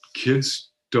kids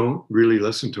don't really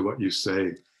listen to what you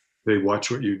say. They watch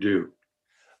what you do.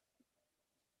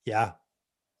 Yeah.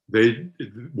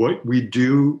 What we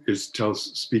do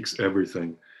speaks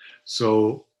everything.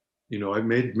 So, I've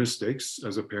made mistakes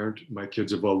as a parent. My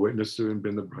kids have all witnessed it and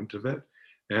been the brunt of it.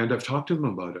 And I've talked to them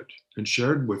about it and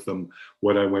shared with them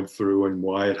what I went through and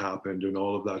why it happened and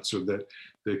all of that, so that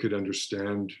they could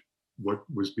understand what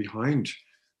was behind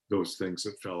those things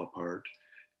that fell apart.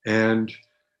 And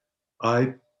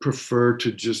I prefer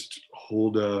to just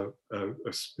hold a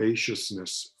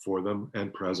spaciousness for them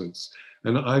and presence.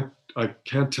 And I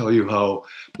can't tell you how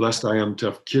blessed I am to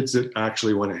have kids that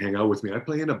actually want to hang out with me. I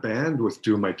play in a band with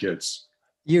 2 of my kids.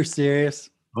 You're serious?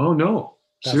 Oh no,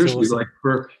 That's seriously, awesome. like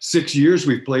for 6 years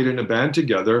we've played in a band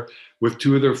together with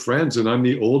 2 of their friends, and I'm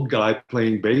the old guy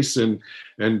playing bass and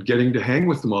getting to hang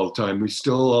with them all the time. We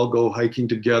still all go hiking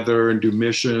together and do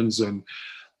missions, and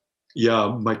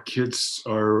yeah, my kids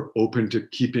are open to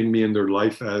keeping me in their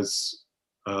life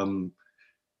um,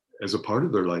 as a part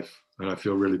of their life, and I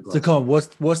feel really So blessed. come on,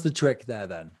 what's the trick there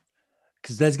then?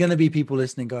 Because there's going to be people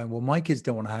listening going, well, my kids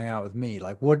don't want to hang out with me.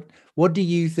 Like, what do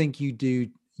you think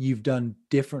you've done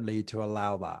differently to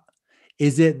allow that?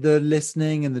 Is it the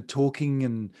listening and the talking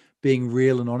and being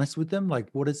real and honest with them? Like,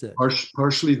 what is it?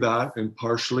 Partially that, and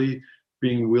partially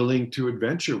being willing to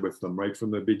adventure with them right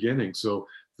from the beginning. So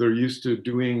they're used to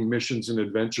doing missions and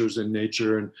adventures in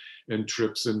nature and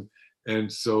trips,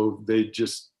 and so they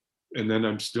just, and then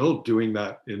I'm still doing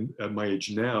that at my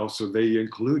age now, so they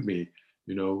include me.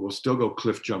 We'll still go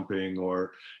cliff jumping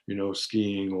or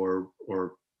skiing or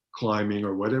climbing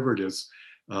or whatever it is,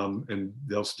 and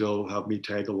they'll still have me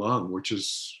tag along, which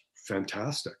is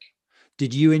fantastic.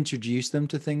 Did you introduce them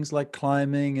to things like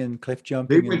climbing and cliff They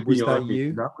jumping? And went was that beyond me.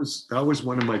 you? That was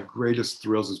one of my greatest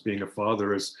thrills as being a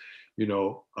father. Is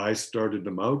I started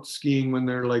them out skiing when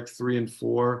they're like 3 and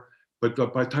 4, but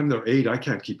by the time they're 8, I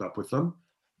can't keep up with them,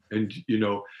 and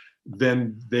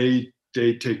then they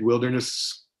take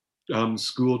wilderness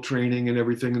school training and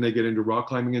everything, and they get into rock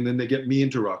climbing, and then they get me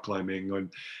into rock climbing,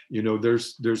 and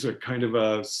there's a kind of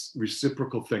a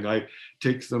reciprocal thing. I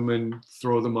take them and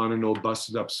throw them on an old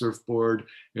busted up surfboard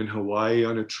in Hawaii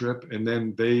on a trip, and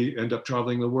then they end up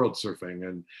traveling the world surfing.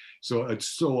 And so it's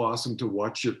so awesome to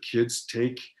watch your kids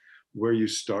take where you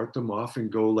start them off and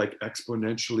go like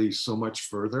exponentially so much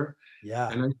further. Yeah.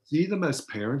 And I see them as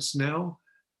parents now,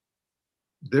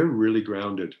 they're really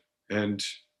grounded and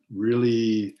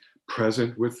really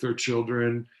present with their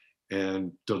children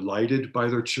and delighted by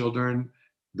their children.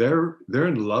 They're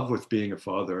in love with being a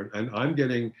father, and I'm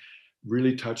getting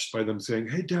really touched by them saying,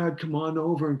 "Hey, Dad, come on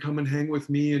over and come and hang with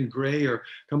me and Gray, or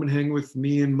come and hang with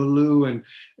me and Malou."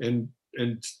 And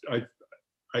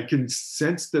I can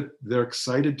sense that they're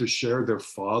excited to share their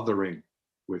fathering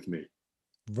with me.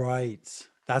 Right.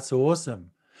 That's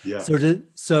awesome. Yeah.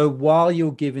 So while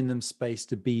you're giving them space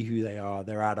to be who they are,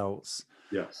 they're adults.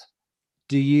 Yes.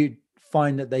 Do you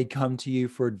find that they come to you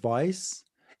for advice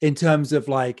in terms of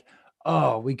like,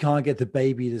 oh, we can't get the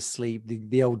baby to sleep,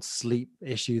 the old sleep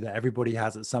issue that everybody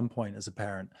has at some point as a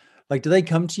parent? Like, do they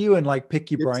come to you and like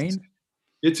pick your brain?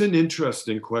 It's an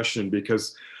interesting question,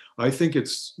 because I think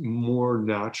it's more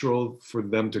natural for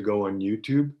them to go on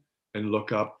YouTube and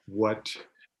look up what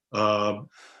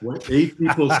 8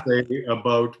 people say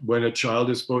about when a child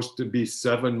is supposed to be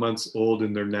 7 months old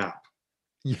in their nap.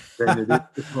 Then it is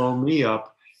to call me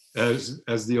up as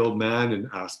the old man and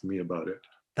ask me about it.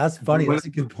 That's funny. That's a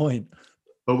good point.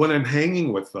 But when I'm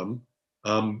hanging with them,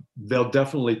 they'll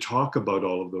definitely talk about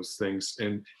all of those things,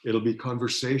 and it'll be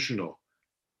conversational.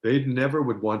 They never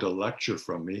would want a lecture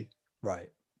from me, Right?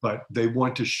 but they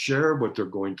want to share what they're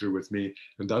going through with me.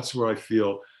 And that's where I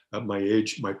feel at my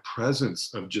age, my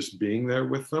presence of just being there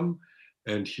with them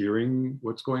and hearing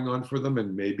what's going on for them.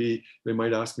 And maybe they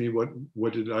might ask me,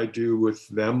 what did I do with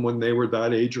them when they were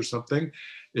that age or something?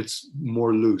 It's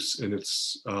more loose, and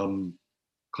it's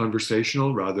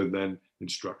conversational rather than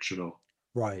instructional.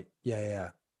 Right. Yeah.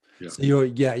 Yeah. So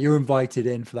you're invited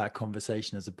in for that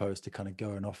conversation as opposed to kind of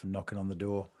going off and knocking on the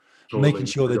door, Totally. making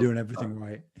sure they're doing everything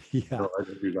right. Yeah. No, I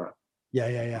don't do that.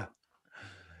 Yeah.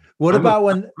 What about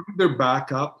when they're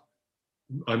back up?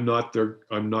 I'm not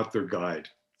their guide.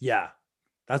 Yeah,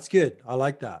 that's good. I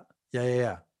like that.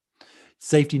 Yeah.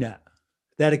 Safety net.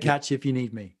 There to catch you if you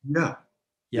need me.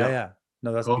 Yeah.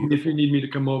 No, that's Call me if you need me to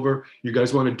come over. You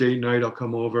guys want a date night? I'll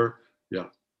come over. Yeah.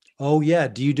 Oh yeah.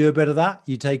 Do you do a bit of that?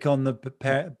 You take on the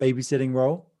babysitting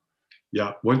role?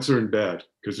 Yeah. Once they're in bed,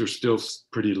 because they're still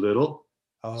pretty little.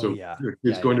 Oh so yeah. The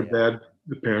kids going to bed,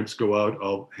 the parents go out,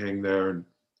 I'll hang there, and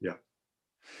yeah.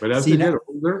 But as See, they get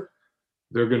older,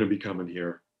 they're going to be coming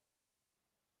here.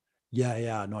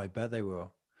 Yeah. No, I bet they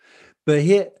will. But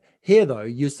here though,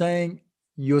 you're saying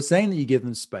that you give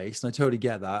them space, and I totally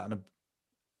get that.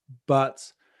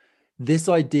 But this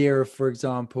idea of, for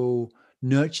example,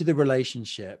 nurture the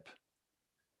relationship,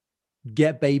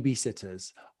 get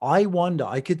babysitters. I wonder,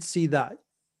 I could see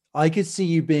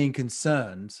you being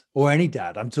concerned, or any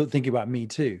dad. I'm thinking about me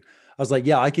too. I was like,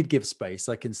 yeah, I could give space.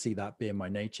 I can see that being my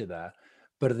nature there.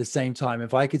 But at the same time,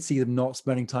 if I could see them not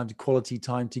spending quality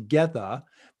time together,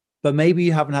 but maybe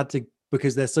you haven't had to,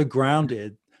 because they're so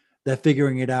grounded they're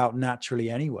figuring it out naturally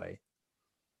anyway.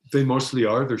 They mostly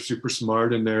are. They're super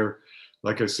smart, and they're,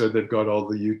 like I said, they've got all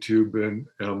the YouTube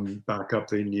and backup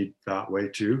they need that way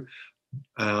too.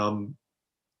 Um,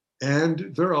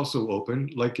 and they're also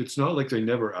open. Like, it's not like they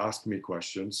never ask me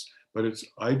questions, but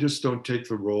I just don't take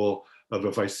the role of,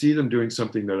 if I see them doing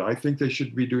something that I think they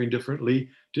should be doing differently,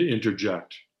 to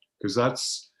interject,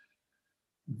 because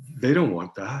they don't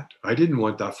want that. I didn't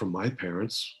want that from my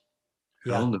parents.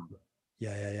 Yeah. Hell no.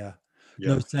 Yeah. Yeah.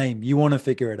 No, same. You want to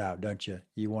figure it out, don't you?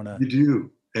 You want to. You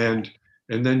do. And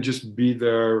then just be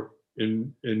there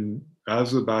in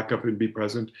as a backup and be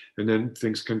present, and then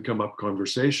things can come up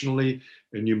conversationally,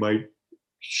 and you might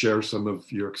share some of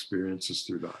your experiences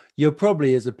through that. You're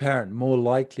probably, as a parent, more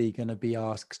likely going to be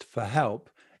asked for help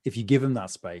if you give them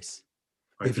that space.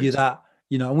 If you're that,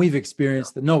 and we've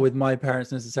experienced that, not with my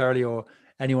parents necessarily or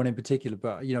anyone in particular,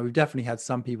 but we've definitely had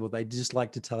some people, they just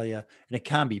like to tell you, and it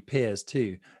can be peers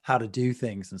too, how to do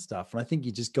things and stuff. And I think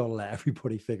you just got to let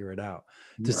everybody figure it out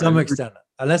to some extent,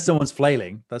 unless someone's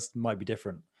flailing. That might be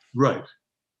different. Right.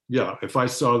 Yeah. If I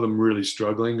saw them really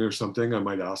struggling or something, I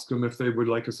might ask them if they would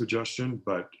like a suggestion,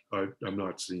 but I'm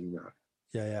not seeing that.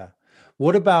 Yeah.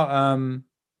 What about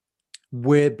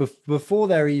before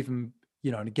they're even,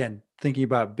 and again, thinking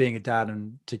about being a dad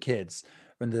and to kids,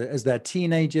 as they're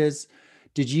teenagers,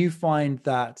 did you find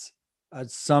that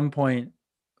at some point,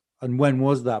 and when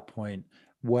was that point,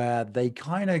 where they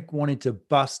kind of wanted to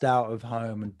bust out of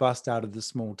home and bust out of the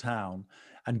small town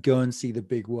and go and see the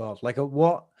big world? Like, at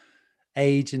what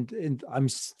age? And I'm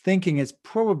thinking it's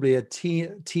probably a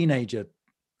teenager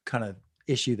kind of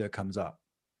issue that comes up.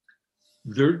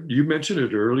 You mentioned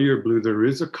it earlier, Blue. There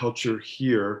is a culture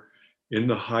here in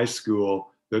the high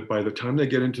school that by the time they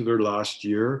get into their last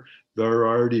year, they're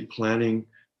already planning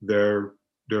their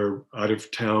out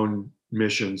of town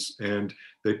missions, and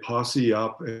they posse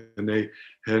up and they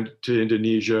head to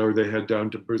Indonesia, or they head down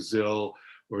to Brazil,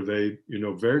 or they,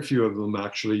 very few of them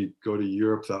actually go to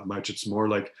Europe that much. It's more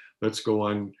like, let's go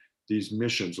on these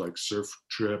missions like surf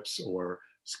trips or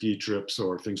ski trips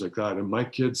or things like that. And my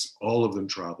kids, all of them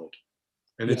traveled.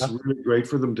 And it's really great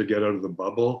for them to get out of the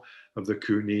bubble of the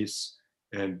Coonies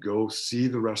and go see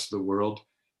the rest of the world.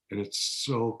 And it's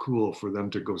so cool for them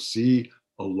to go see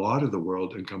a lot of the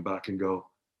world and come back and go,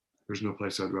 there's no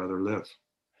place I'd rather live.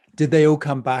 Did they all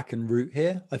come back and root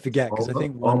here? I forget, because I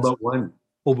think all but one.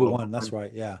 All but one. That's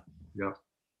right. Yeah. Yeah.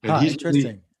 And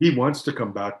interesting. He wants to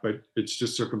come back, but it's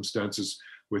just circumstances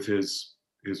with his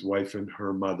wife and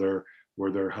her mother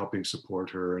where they're helping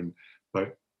support her.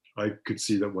 But I could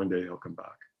see that one day he'll come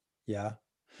back. Yeah.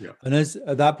 Yeah. And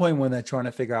at that point, when they're trying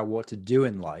to figure out what to do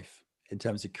in life in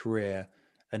terms of career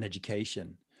and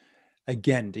education,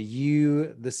 again, are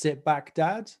you the sit back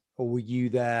dad, or were you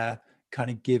there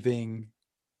kind of giving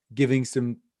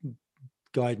some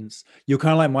guidance? You're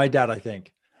kind of like my dad, I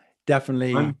think.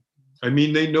 Definitely.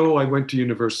 They know I went to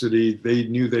university. They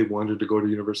knew they wanted to go to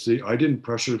university. I didn't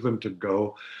pressure them to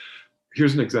go.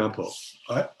 Here's an example.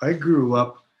 I grew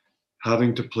up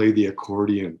having to play the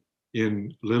accordion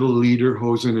in little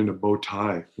lederhosen and a bow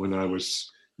tie when I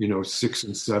was, 6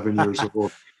 and 7 years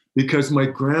old, because my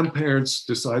grandparents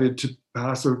decided to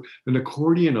pass an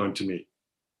accordion on to me.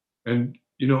 And,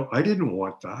 I didn't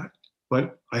want that,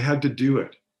 but I had to do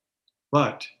it.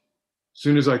 But as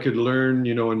soon as I could learn,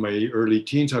 in my early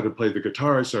teens how to play the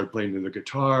guitar, I started playing the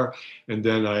guitar. And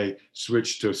then I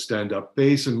switched to stand-up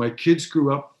bass. And my kids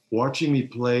grew up watching me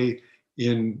play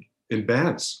in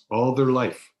bands all their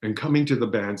life, and coming to the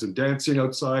bands and dancing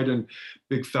outside and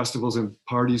big festivals and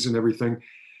parties and everything.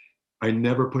 I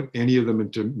never put any of them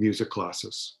into music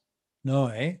classes. No,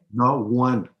 eh? Not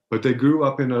one. But they grew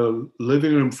up in a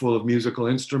living room full of musical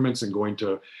instruments and going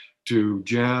to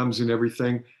jams and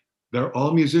everything. They're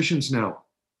all musicians now.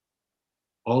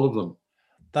 All of them.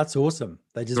 That's awesome.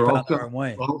 They just found their own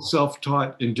way. All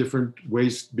self-taught in different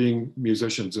ways, being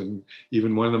musicians. And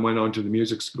even one of them went on to the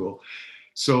music school.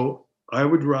 So I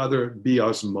would rather be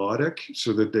osmotic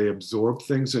so that they absorb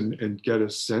things and get a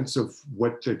sense of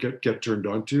what they get turned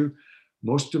on to.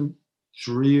 Most of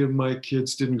 3 of my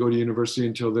kids didn't go to university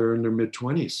until they're in their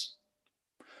mid-20s.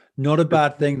 Not a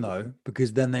bad thing though,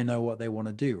 because then they know what they want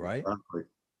to do, right? Exactly.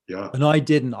 Yeah. And I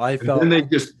didn't. I felt. And then they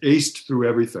just aced through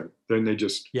everything. Then they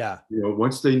just,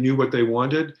 once they knew what they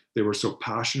wanted, they were so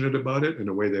passionate about it, and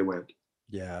away they went.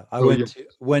 Yeah, I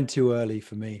went too early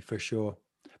for me, for sure.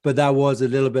 But that was a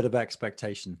little bit of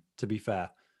expectation, to be fair.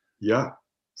 Yeah,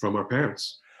 from our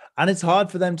parents. And it's hard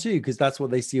for them too, because that's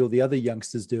what they see all the other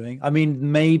youngsters doing. I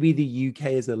mean, maybe the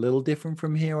UK is a little different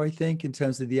from here, I think, in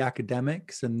terms of the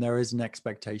academics, and there is an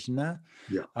expectation there.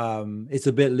 Yeah. It's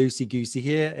a bit loosey-goosey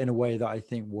here in a way that I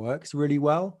think works really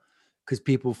well. because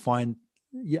people find,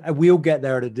 yeah, we all get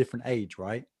there at a different age,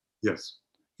 right? Yes.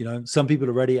 You know, some people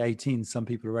are ready at 18, some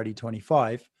people are ready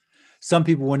 25. Some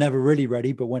people were never really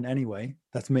ready, but went anyway.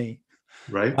 That's me.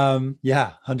 Right.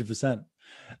 Yeah, 100%.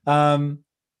 Um,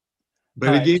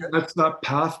 But no, again, that's that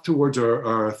path towards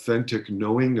our authentic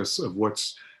knowingness of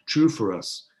what's true for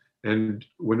us. And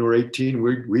when we're 18,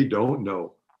 we don't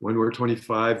know. When we're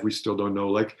 25, we still don't know.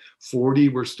 Like 40,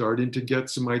 we're starting to get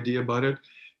some idea about it.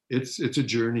 It's a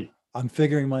journey. I'm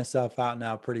figuring myself out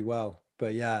now pretty well,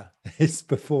 but yeah, it's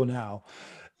before now.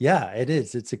 Yeah, it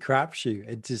is. It's a crapshoot.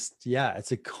 It just, yeah,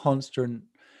 it's a constant,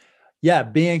 yeah,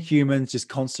 being human is just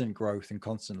constant growth and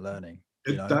constant learning,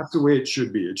 you know? That's the way it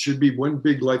should be. It should be one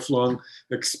big lifelong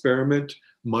experiment,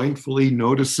 mindfully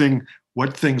noticing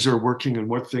what things are working and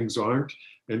what things aren't,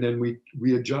 and then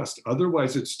we adjust.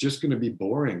 Otherwise, it's just going to be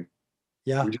boring.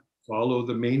 Yeah. We just follow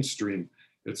the mainstream.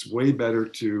 It's way better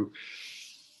to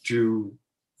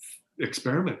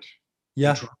experiment and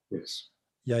Yeah. try this.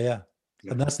 Yeah. Yeah.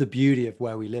 Yeah, And that's the beauty of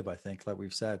where we live, I think, like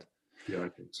we've said. yeah, I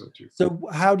think so too. So,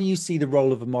 how do you see the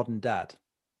role of a modern dad?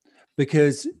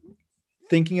 Because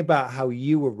thinking about how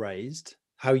you were raised,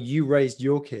 how you raised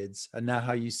your kids, and now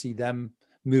how you see them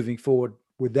moving forward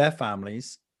with their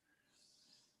families.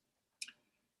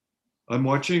 I'm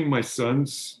watching my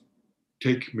sons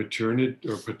take maternity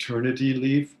or paternity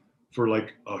leave for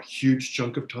like a huge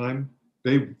chunk of time.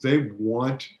 They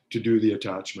want to do the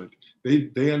attachment.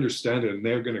 They understand it and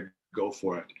they're going to go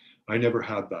for it. I never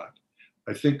had that.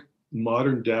 I think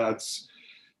modern dads,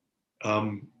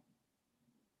 um,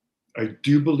 I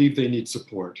do believe they need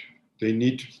support. They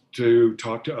need to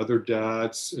talk to other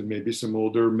dads and maybe some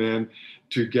older men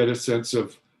to get a sense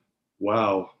of,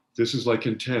 wow, this is like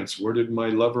intense. Where did my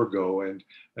lover go? And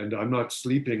I'm not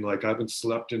sleeping. Like I haven't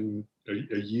slept in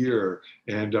a year,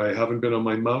 and I haven't been on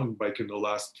my mountain bike in the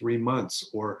last 3 months,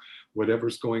 or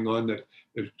whatever's going on. That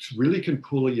it really can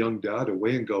pull a young dad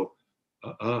away and go,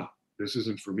 this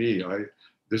isn't for me.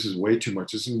 This is way too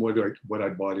much. This isn't what I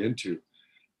bought into.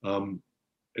 Um,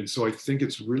 and so I think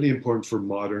it's really important for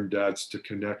modern dads to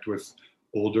connect with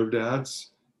older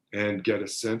dads and get a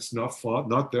sense,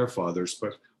 not their fathers,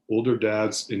 but older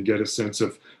dads, and get a sense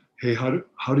of, hey,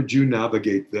 how did you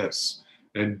navigate this?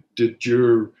 And did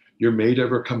your mate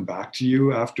ever come back to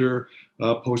you after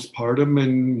postpartum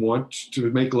and want to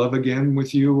make love again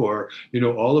with you? Or,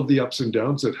 all of the ups and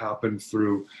downs that happen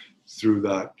through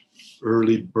that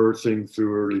early birthing,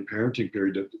 through early parenting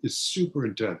period that is super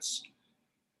intense.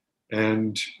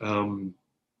 And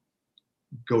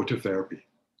go to therapy.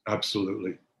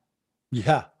 Absolutely.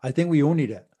 Yeah, I think we all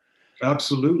need it.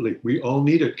 Absolutely. We all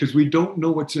need it because we don't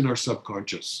know what's in our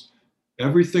subconscious.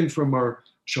 Everything from our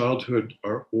childhood,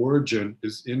 our origin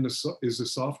is is the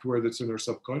software that's in our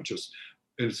subconscious.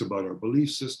 And it's about our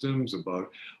belief systems, about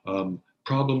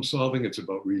problem solving. It's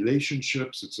about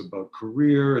relationships. It's about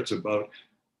career. It's about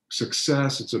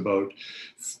success. It's about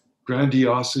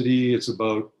grandiosity. It's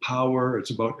about power.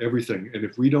 It's about everything. And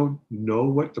if we don't know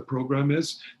what the program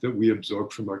is that we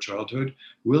absorbed from our childhood,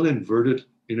 we'll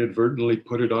inadvertently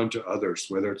put it onto others,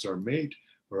 whether it's our mate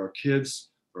or our kids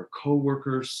or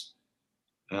co-workers.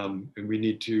 And we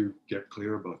need to get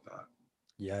clear about that.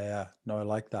 Yeah, yeah. No, I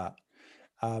like that.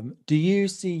 Do you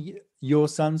see your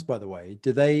sons, by the way,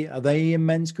 are they in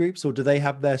men's groups, or do they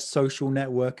have their social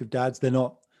network of dads? They're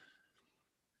not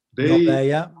there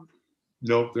yet?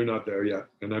 No, they're not there yet.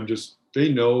 And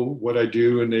they know what I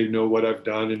do and they know what I've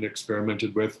done and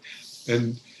experimented with.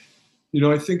 And,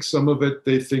 I think some of it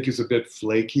they think is a bit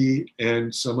flaky,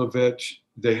 and some of it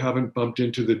they haven't bumped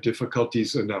into the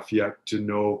difficulties enough yet to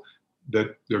know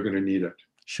that they're going to need it.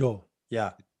 Sure.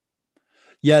 Yeah.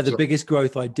 Yeah. The So, biggest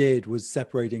growth I did was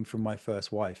separating from my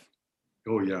first wife.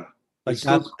 oh yeah. Like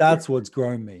that's what's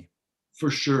grown me.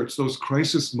 For sure. It's those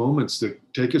crisis moments that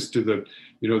take us to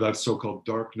that so-called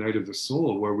dark night of the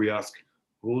soul, where we ask,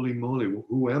 holy moly,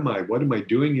 who am I? What am I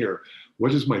doing here?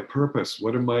 What is my purpose?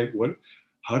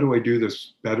 How do I do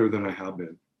this better than I have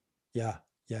been? Yeah.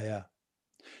 Yeah. Yeah.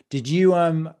 Did you,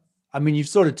 I mean, you've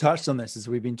sort of touched on this as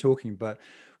we've been talking, but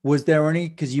was there any,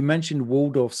 because you mentioned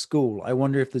Waldorf school, I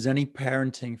wonder if there's any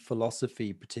parenting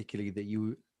philosophy particularly that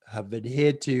you have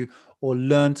adhered to or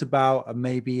learnt about and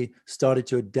maybe started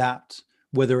to adapt,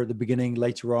 whether at the beginning,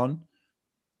 later on?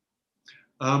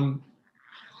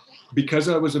 Because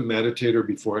I was a meditator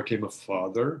before I became a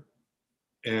father,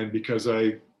 and because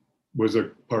I was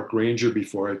a park ranger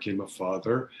before I became a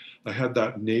father, I had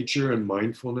that nature and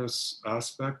mindfulness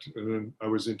aspect, and then I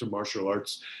was into martial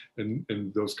arts and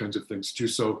those kinds of things too.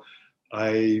 So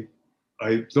I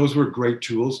those were great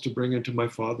tools to bring into my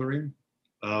fathering.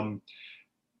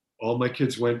 All my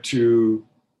kids went to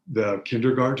the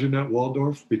kindergarten at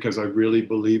Waldorf because I really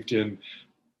believed in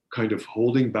kind of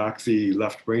holding back the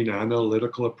left brain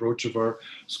analytical approach of our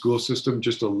school system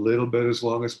just a little bit as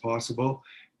long as possible,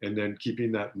 and then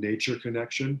keeping that nature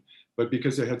connection. But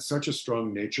because they had such a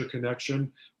strong nature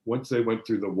connection, once they went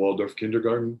through the Waldorf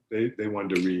kindergarten, they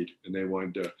wanted to read and they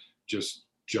wanted to just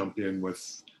jump in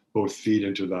with both feet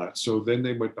into that. So then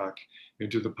they went back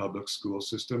into the public school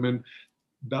system. And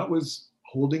that was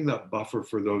holding that buffer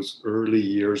for those early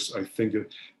years. I think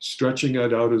stretching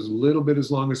it out as little bit as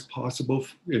long as possible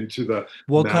into the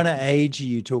What kind of age are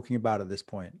you talking about at this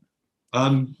point?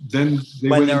 Then they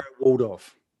when went they're at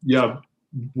Waldorf. Yeah,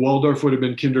 Waldorf would have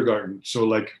been kindergarten. So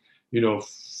like,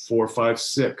 4, 5,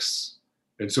 6.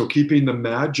 And so keeping the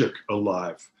magic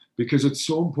alive, because it's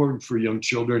so important for young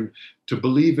children to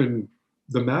believe in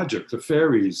the magic, the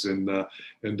fairies and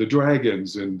the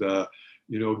dragons and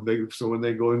so when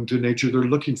they go into nature, they're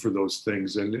looking for those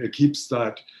things, and it keeps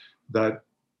that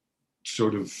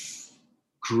sort of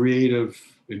creative,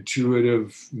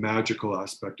 intuitive, magical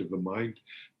aspect of the mind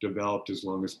developed as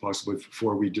long as possible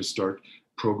before we just start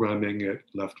programming it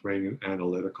left brain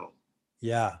analytical.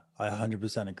 Yeah, I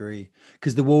 100% agree.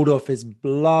 Because the Waldorf is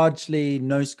largely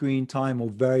no screen time or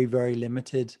very, very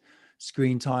limited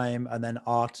screen time, and then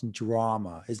art and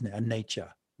drama, isn't it? And nature.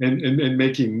 And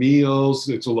making meals,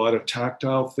 it's a lot of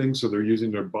tactile things. So they're using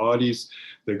their bodies.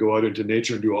 They go out into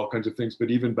nature and do all kinds of things.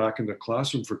 But even back in the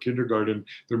classroom for kindergarten,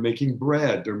 they're making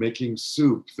bread, they're making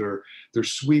soup, they're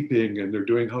sweeping, and they're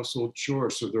doing household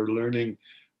chores. So they're learning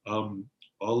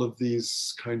all of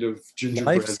these kind of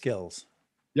gingerbread life skills.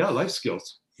 Yeah, life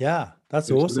skills. Yeah,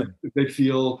 that's awesome. So they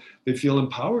feel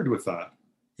empowered with that.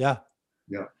 Yeah.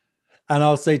 Yeah. And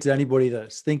I'll say to anybody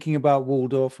that's thinking about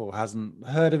Waldorf or hasn't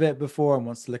heard of it before and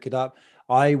wants to look it up,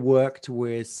 I worked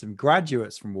with some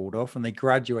graduates from Waldorf, and they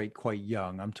graduate quite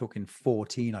young. I'm talking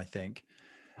 14, I think.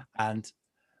 And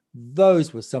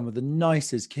those were some of the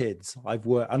nicest kids I've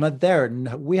worked.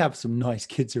 And we have some nice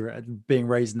kids who are being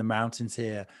raised in the mountains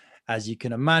here, as you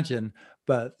can imagine.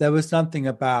 But there was something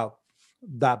about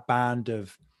that band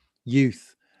of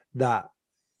youth that,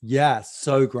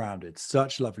 so grounded,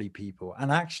 such lovely people,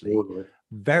 and actually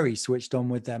very switched on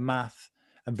with their math,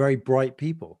 and very bright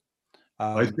people.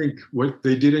 I think what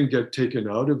they didn't get taken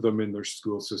out of them in their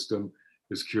school system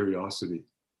is curiosity.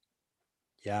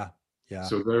 Yeah.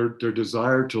 So their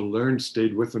desire to learn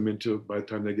stayed with them by the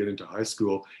time they get into high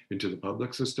school, into the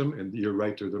public system. And you're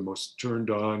right, they're the most turned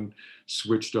on,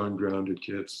 switched on, grounded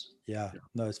kids. Yeah.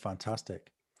 No, it's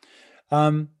fantastic.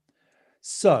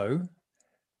 So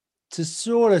to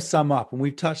sort of sum up, and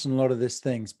we've touched on a lot of these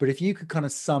things, but if you could kind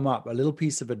of sum up a little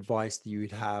piece of advice that you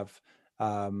would have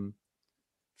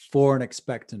for an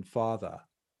expectant father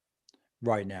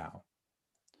right now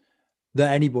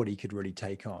that anybody could really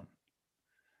take on,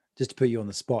 just to put you on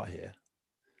the spot here,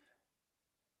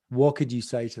 what could you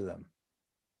say to them?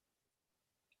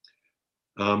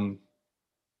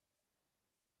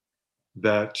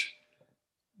 That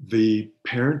the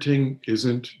parenting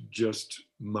isn't just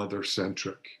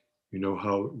mother-centric.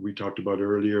 How we talked about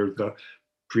earlier, the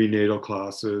prenatal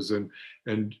classes and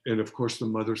of course the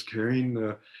mother's carrying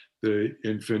the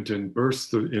infant and births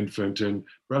the infant and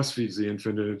breastfeeds the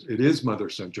infant. And it is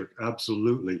mother-centric,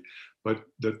 absolutely. But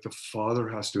that the father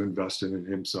has to invest in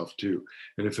himself too.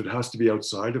 And if it has to be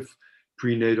outside of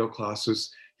prenatal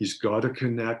classes, he's got to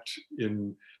connect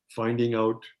in finding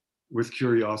out with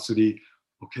curiosity,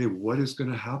 okay, what is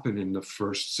going to happen in the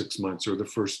first 6 months or the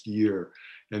first year?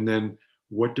 And then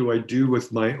what do I do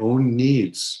with my own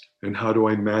needs? And how do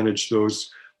I manage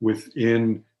those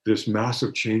within this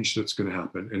massive change that's going to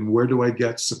happen? And where do I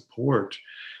get support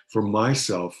for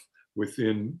myself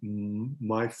within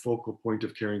my focal point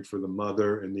of caring for the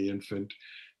mother and the infant,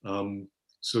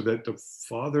 so that the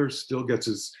father still gets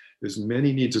as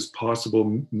many needs as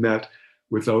possible met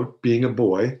without being a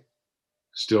boy,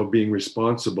 still being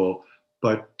responsible,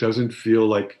 but doesn't feel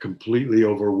like completely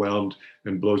overwhelmed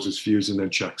and blows his fuse and then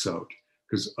checks out.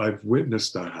 Because I've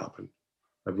witnessed that happen.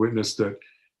 I've witnessed that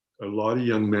a lot of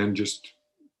young men just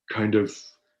kind of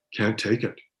can't take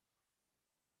it.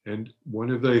 And one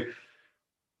of the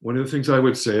things I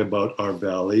would say about our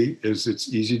valley is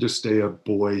it's easy to stay a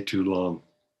boy too long.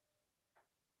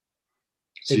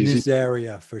 In this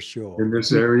area, for sure. In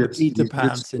this area, it's Peter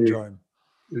Pan syndrome.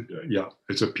 Yeah,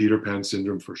 it's a Peter Pan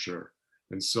syndrome for sure.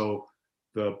 And so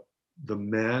the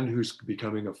man who's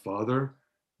becoming a father,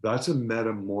 that's a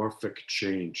metamorphic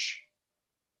change.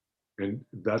 And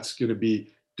that's going to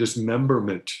be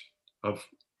dismemberment of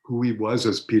who he was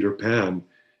as Peter Pan,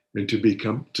 and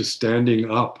to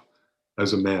standing up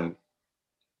as a man.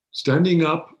 Standing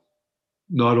up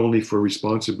not only for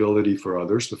responsibility for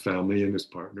others, the family and his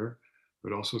partner,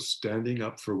 but also standing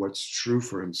up for what's true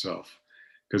for himself.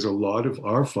 Because a lot of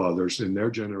our fathers in their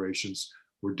generations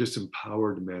were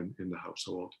disempowered men in the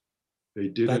household. They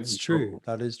That's didn't true.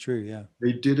 That is true. Yeah.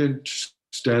 they didn't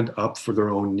stand up for their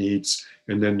own needs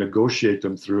and then negotiate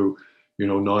them through,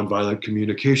 nonviolent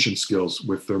communication skills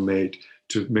with their mate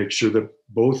to make sure that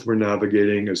both were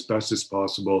navigating as best as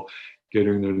possible,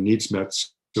 getting their needs met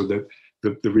so that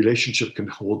the relationship can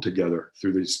hold together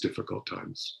through these difficult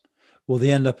times. Well,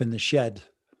 they end up in the shed,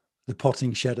 the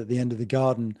potting shed at the end of the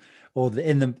garden, or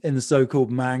in the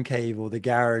so-called man cave or the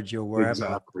garage or wherever.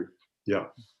 Exactly. Yeah.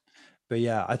 But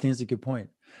yeah, I think it's a good point.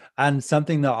 And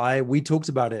something that we talked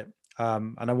about it,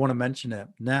 and I want to mention it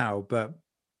now, but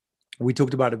we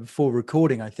talked about it before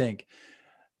recording, I think,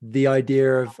 the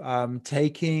idea of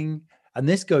taking, and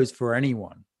this goes for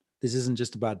anyone. This isn't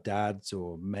just about dads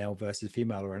or male versus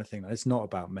female or anything. It's not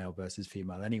about male versus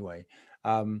female anyway.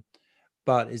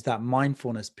 But is that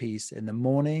mindfulness piece in the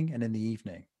morning and in the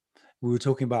evening. We were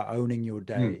talking about owning your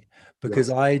day because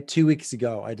Yeah. 2 weeks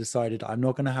ago, I decided I'm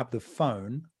not going to have the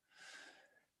phone.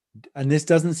 And this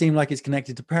doesn't seem like it's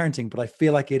connected to parenting, but I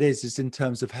feel like it is just in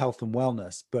terms of health and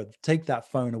wellness. But take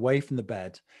that phone away from the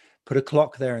bed, put a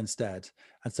clock there instead.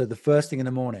 And so the first thing in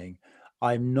the morning,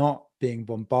 I'm not being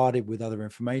bombarded with other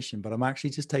information, but I'm actually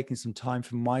just taking some time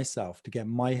for myself to get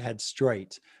my head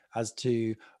straight as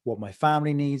to what my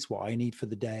family needs, what I need for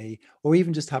the day, or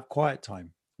even just have quiet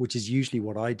time, which is usually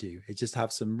what I do. It's just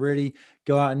have some really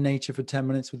go out in nature for 10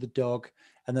 minutes with the dog.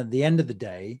 And then at the end of the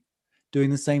day, doing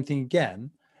the same thing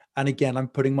again. And again, I'm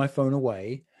putting my phone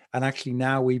away. And actually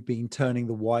now we've been turning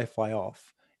the Wi-Fi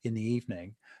off in the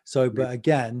evening. So, but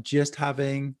again, just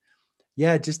having,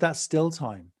 just that still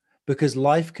time, because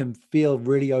life can feel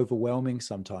really overwhelming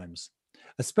sometimes,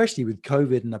 especially with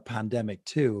COVID and a pandemic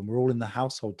too. And we're all in the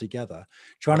household together,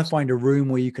 trying to find a room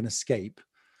where you can escape.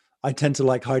 I tend to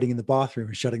like hiding in the bathroom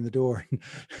and shutting the door and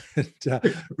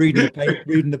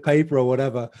reading the paper or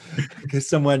whatever,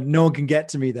 because no one can get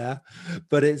to me there.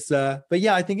 But but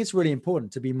yeah, I think it's really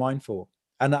important to be mindful.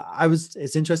 And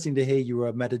it's interesting to hear you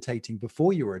were meditating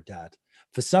before you were a dad.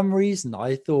 For some reason,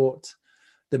 I thought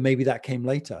that maybe that came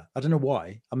later. I don't know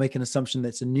why. I make an assumption that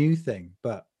it's a new thing,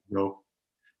 but No.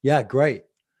 yeah, great.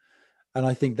 And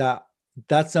I think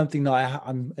that's something that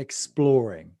I'm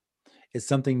exploring. It's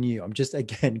something new. I'm just,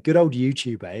 again, good old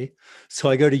YouTube, eh? So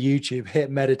I go to YouTube, hit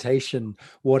meditation,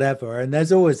 whatever. And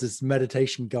there's always this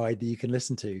meditation guide that you can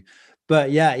listen to.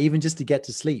 But yeah, even just to get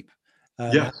to sleep,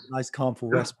 have Yes. a nice, calmful,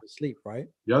 Yeah. restful sleep, right?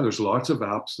 Yeah, there's lots of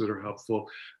apps that are helpful.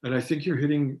 And I think you're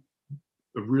hitting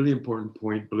a really important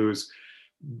point, Blue, is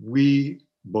we,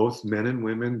 both men and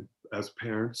women, as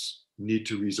parents, need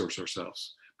to resource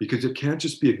ourselves because it can't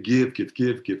just be a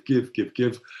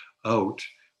give out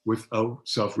without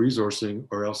self-resourcing,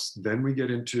 or else then we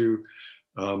get into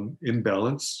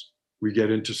imbalance, we get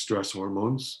into stress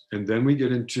hormones, and then we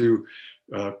get into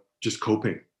just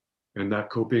coping. And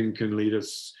that coping can lead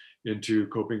us into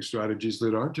coping strategies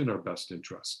that aren't in our best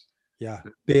interest. Yeah.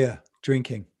 Beer,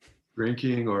 drinking.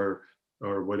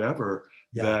 Or whatever,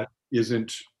 Yeah. that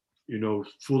isn't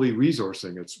fully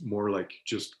resourcing. It's more like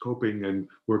just coping and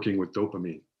working with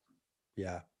dopamine.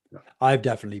 Yeah. I've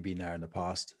definitely been there in the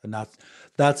past. And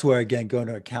that's where, again, going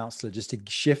to a counselor just to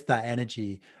shift that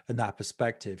energy and that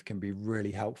perspective can be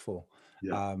really helpful.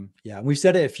 Yeah. And we've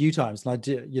said it a few times. And I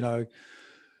did,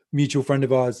 mutual friend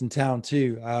of ours in town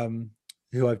too,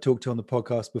 who I've talked to on the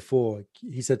podcast before,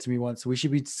 he said to me once, we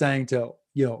should be saying to,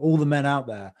 all the men out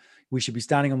there, we should be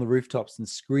standing on the rooftops and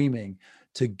screaming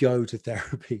to go to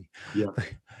therapy. Yeah.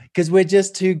 Because we're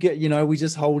just too good, we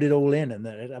just hold it all in, and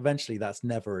then eventually that's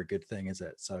never a good thing, is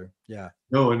it? So, yeah.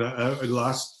 No, and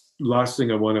last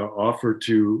thing I want to offer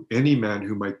to any man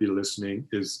who might be listening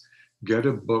is get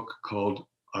a book called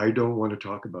I Don't Want to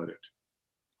Talk About It.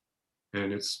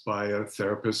 And it's by a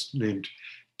therapist named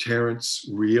Terrence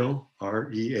Real,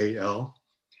 Real.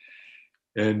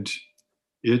 And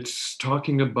it's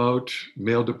talking about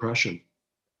male depression,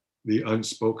 the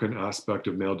unspoken aspect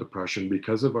of male depression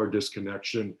because of our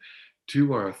disconnection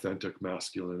to our authentic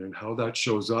masculine, and how that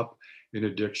shows up in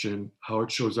addiction, how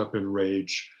it shows up in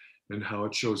rage, and how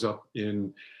it shows up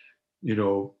in,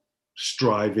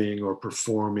 striving or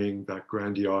performing, that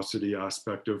grandiosity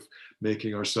aspect of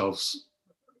making ourselves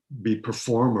be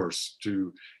performers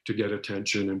to get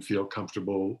attention and feel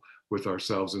comfortable with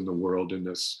ourselves in the world, in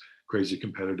this crazy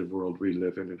competitive world we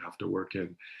live in and have to work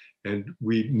in. And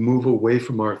we move away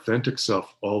from our authentic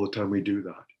self all the time we do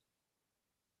that.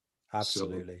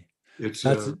 Absolutely.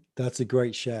 So that's a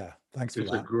great share. Thanks for that.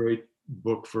 It's a great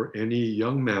book for any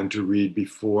young man to read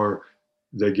before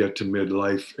they get to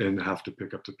midlife and have to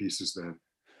pick up the pieces then.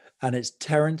 And it's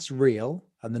Terence Real,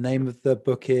 and the name of the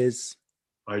book is?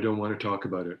 I Don't Want to Talk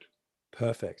About It.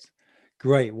 Perfect.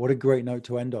 Great. What a great note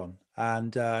to end on.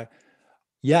 And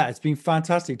yeah, it's been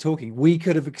fantastic talking. We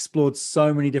could have explored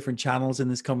so many different channels in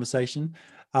this conversation.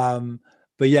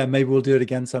 But yeah, maybe we'll do it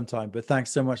again sometime. But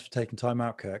thanks so much for taking time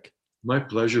out, Kirk. My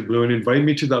pleasure, Blue. And invite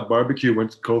me to that barbecue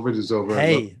once COVID is over.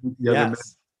 Hey,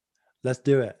 yes. Let's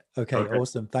do it. Okay,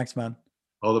 awesome. Thanks, man.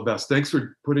 All the best. Thanks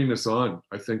for putting this on.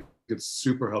 I think it's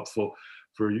super helpful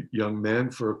for young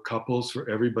men, for couples, for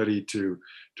everybody to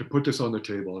put this on the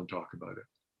table and talk about it.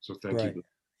 So thank you.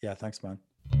 Yeah, thanks, man.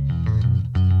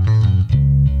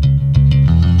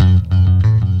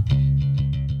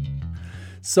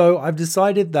 So I've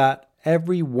decided that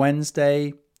every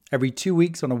 2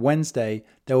 weeks on a Wednesday,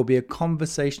 there will be a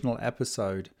conversational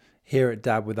episode here at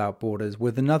Dad Without Borders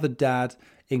with another dad,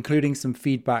 including some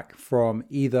feedback from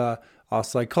either our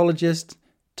psychologist,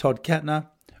 Todd Kettner,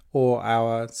 or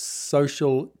our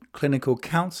social clinical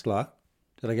counselor.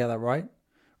 Did I get that right?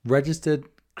 Registered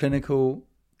clinical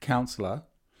counselor,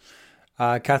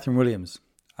 Catherine Williams.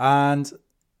 And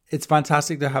it's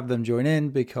fantastic to have them join in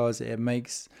because it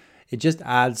just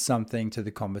adds something to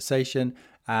the conversation,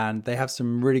 and they have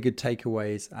some really good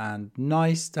takeaways, and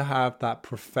nice to have that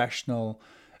professional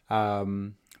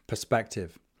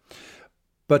perspective.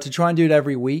 But to try and do it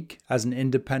every week as an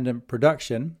independent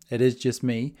production, it is just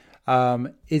me,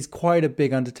 is quite a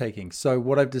big undertaking. So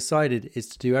what I've decided is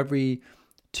to do every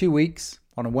 2 weeks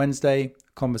on a Wednesday,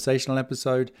 conversational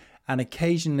episode, and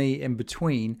occasionally in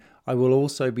between, I will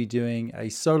also be doing a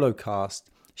solo cast,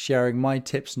 sharing my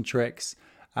tips and tricks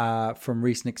from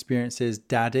recent experiences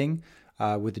dadding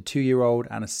with a 2-year-old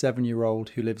and a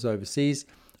 7-year-old who lives overseas,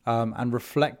 and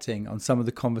reflecting on some of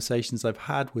the conversations I've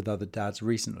had with other dads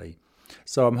recently.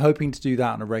 So I'm hoping to do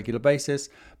that on a regular basis,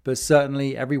 but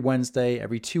certainly every Wednesday,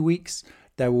 every 2 weeks,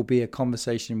 there will be a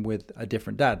conversation with a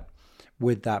different dad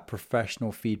with that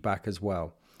professional feedback as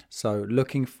well. So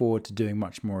looking forward to doing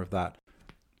much more of that.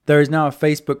 There is now a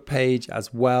Facebook page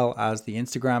as well as the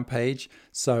Instagram page.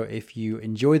 So if you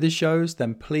enjoy the shows,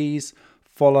 then please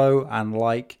follow and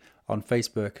like on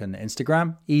Facebook and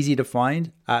Instagram. Easy to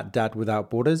find at Dad Without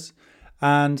Borders.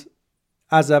 And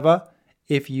as ever,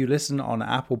 if you listen on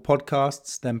Apple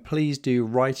Podcasts, then please do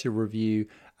write a review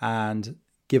and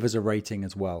give us a rating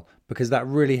as well, because that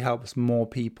really helps more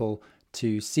people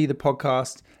to see the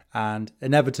podcast and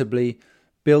inevitably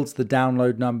builds the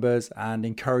download numbers and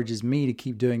encourages me to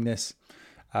keep doing this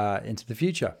into the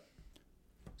future.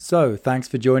 So thanks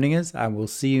for joining us, and we'll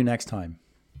see you next time.